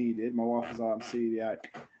what we needed. My wife was like, I'm celiac,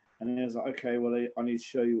 and he was like, okay, well, I need to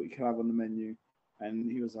show you what you can have on the menu.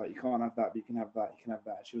 And he was like, you can't have that, but you can have that, you can have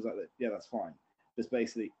that. She was like, yeah, that's fine. Just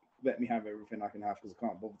basically let me have everything I can have, because I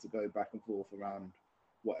can't bother to go back and forth around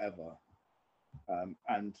whatever.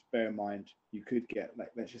 And bear in mind, you could get,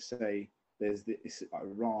 like, let's just say there's this like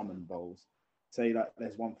ramen bowls. Say like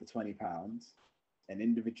there's one for £20, and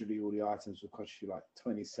individually all the items will cost you like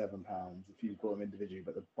 £27 if you bought them individually,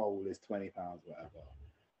 but the bowl is £20, whatever.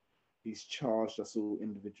 He's charged us all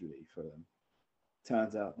individually for them.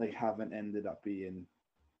 Turns out they haven't ended up being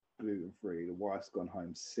gluten-free. The wife's gone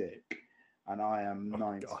home sick, and I am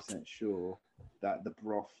 90% sure that the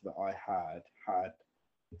broth that I had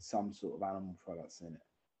some sort of animal products in it.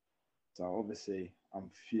 So obviously I'm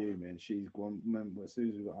fuming. She's gone. As soon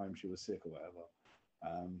as we got home, she was sick or whatever.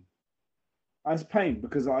 I was pain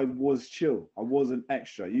because I was chill. I wasn't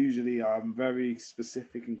extra. Usually I'm very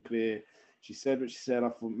specific and clear. She said what she said. I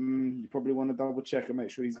thought, you probably want to double check and make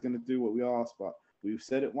sure he's going to do what we asked, but we've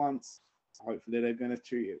said it once. Hopefully they're going to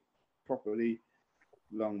treat it properly.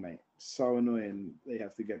 Long, mate. So annoying. They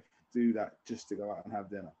have to do that just to go out and have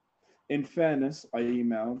dinner. In fairness, I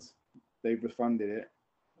emailed. They refunded it,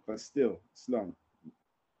 but still, it's long.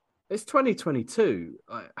 It's 2022.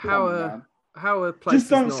 How are places?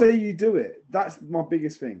 Just don't say you do it. That's my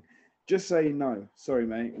biggest thing. Just say no. Sorry,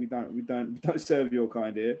 mate. We don't serve your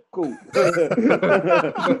kind here. Cool.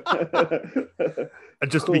 And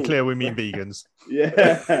just to be clear, we mean vegans.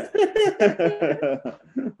 Yeah.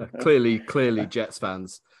 Clearly, Jets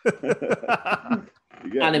fans.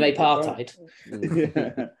 Anime apartheid.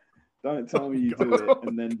 Yeah. Don't tell me you do it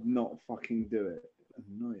and then not fucking do it.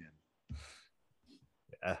 Annoying.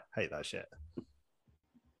 Yeah, hate that shit.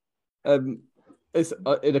 It's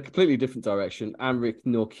in a completely different direction. Anrich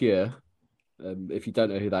Nortje, if you don't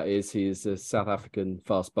know who that is, he is a South African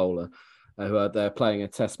fast bowler they're playing a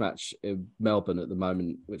test match in Melbourne at the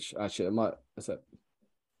moment, which actually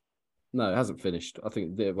no, it hasn't finished. I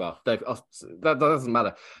think that doesn't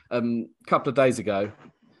matter. A couple of days ago,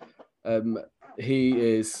 he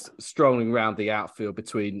is strolling around the outfield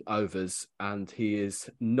between overs and he is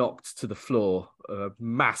knocked to the floor, a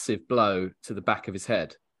massive blow to the back of his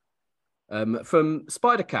head from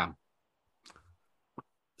Spider Cam.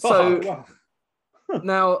 So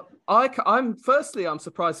now I'm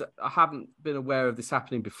surprised that I haven't been aware of this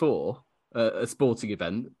happening before a sporting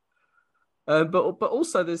event. But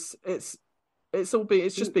also it's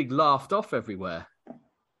just being laughed off everywhere.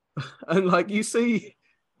 And like you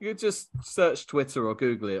just search Twitter or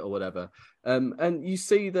Google it or whatever. And you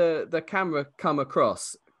see the camera come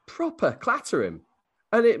across, proper clatter him.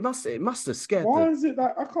 And it must have scared Why is it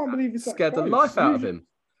that I can't believe it's scared the life out of him.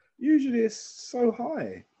 Usually it's so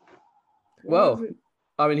high. Well,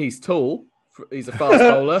 I mean, he's tall. He's a fast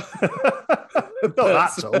bowler. Not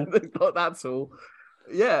that tall. Not that tall.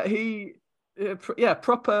 Yeah,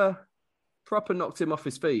 proper knocked him off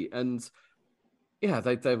his feet. And yeah,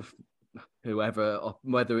 they've whoever,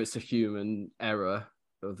 whether it's a human error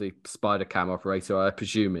of the Spider Cam operator, I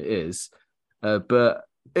presume it is. But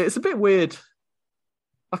it's a bit weird.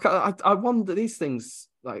 Like I wonder, these things,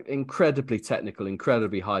 like incredibly technical,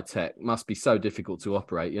 incredibly high tech, must be so difficult to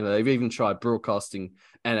operate. You know, they've even tried broadcasting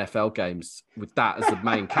NFL games with that as the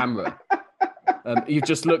main camera. You've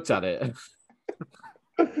just looked at it.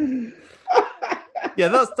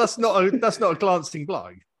 Yeah, that's not a glancing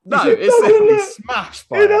blow. No, it's smashed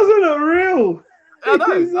by it. Doesn't look real. I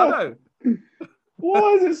know.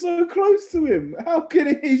 Why is it so close to him? How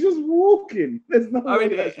can he's just walking? There's no way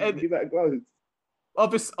that be that close.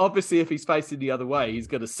 Obviously, if he's facing the other way, he's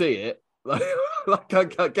going to see it. Like I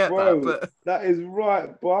can't get Bro, that. But that is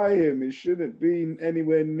right by him. It shouldn't be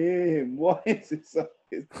anywhere near him. Why is it so?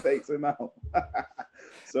 It takes him out.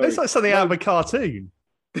 Sorry. It's like something out of a cartoon.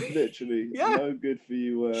 Literally, Yeah. No good for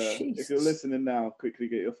you. If you're listening now, quickly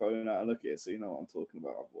get your phone out and look at it so you know what I'm talking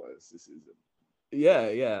about. Otherwise, this is. Yeah.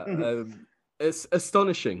 It's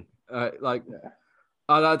astonishing. I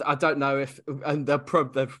don't know if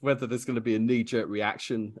whether there's going to be a knee-jerk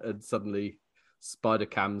reaction and suddenly Spider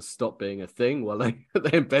Cams stop being a thing while they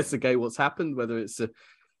investigate what's happened. Whether it's a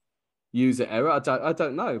user error, I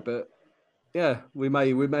don't know. But yeah, we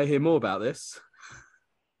may hear more about this.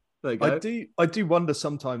 There you go. I do wonder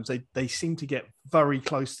sometimes they seem to get very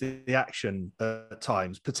close to the action at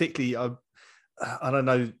times, particularly. I don't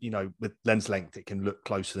know, with lens length, it can look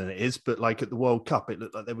closer than it is, but like at the World Cup, it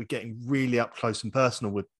looked like they were getting really up close and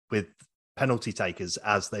personal with penalty takers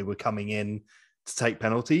as they were coming in to take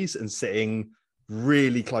penalties and sitting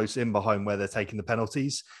really close in behind where they're taking the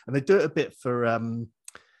penalties. And they do it a bit for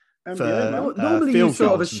normally you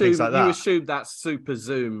sort of assume assume that's super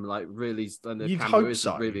zoom, like really, and the camera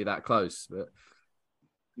isn't really that close, but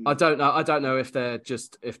I don't know if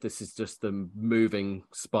this is just them moving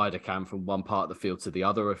Spider Cam from one part of the field to the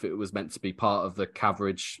other, or if it was meant to be part of the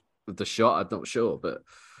coverage of the shot. I'm not sure, but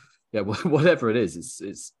yeah, whatever it is,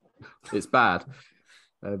 it's bad.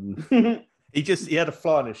 He had a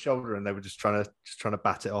fly on his shoulder, and they were just trying to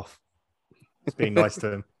bat it off. It's being nice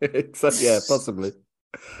to him. Yeah, possibly.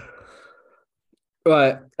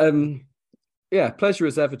 Right. Pleasure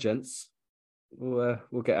as ever, gents.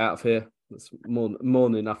 We'll get out of here. That's more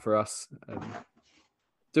than enough for us.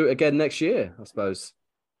 Do it again next year, I suppose.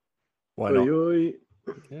 Why not?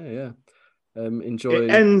 Yeah. Enjoy. It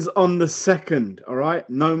ends on the 2nd. All right,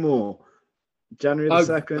 no more. January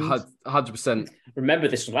the 2nd. 100%. Remember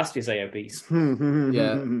this from last year's AOBs.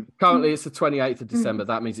 Yeah. Currently, it's the 28th of December.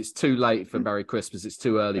 That means it's too late for Merry Christmas. It's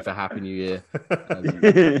too early for Happy New Year.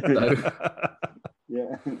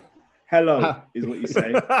 Yeah. Hello is what you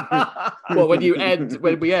say. Well, when we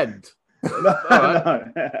end. No.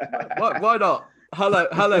 Why not?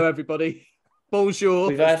 Hello, everybody.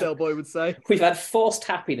 Bonjour, as Del Boy would say. We've had forced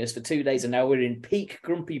happiness for 2 days, and now we're in peak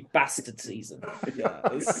grumpy bastard season. Yeah,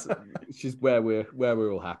 it's just where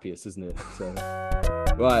we're all happiest, isn't it? So,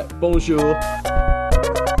 right, bonjour.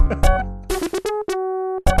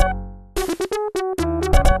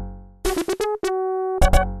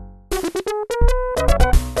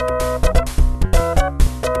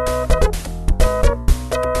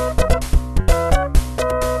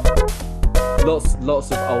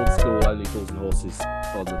 Lots of old school Only Fools and Horses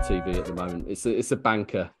on the TV at the moment. It's a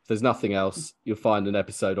banker. If there's nothing else, you'll find an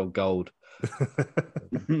episode on Gold.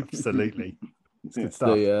 Absolutely. It's good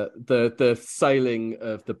stuff. The sailing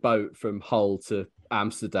of the boat from Hull to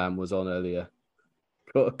Amsterdam was on earlier.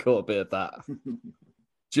 caught a bit of that.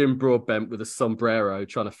 Jim Broadbent with a sombrero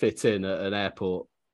trying to fit in at an airport.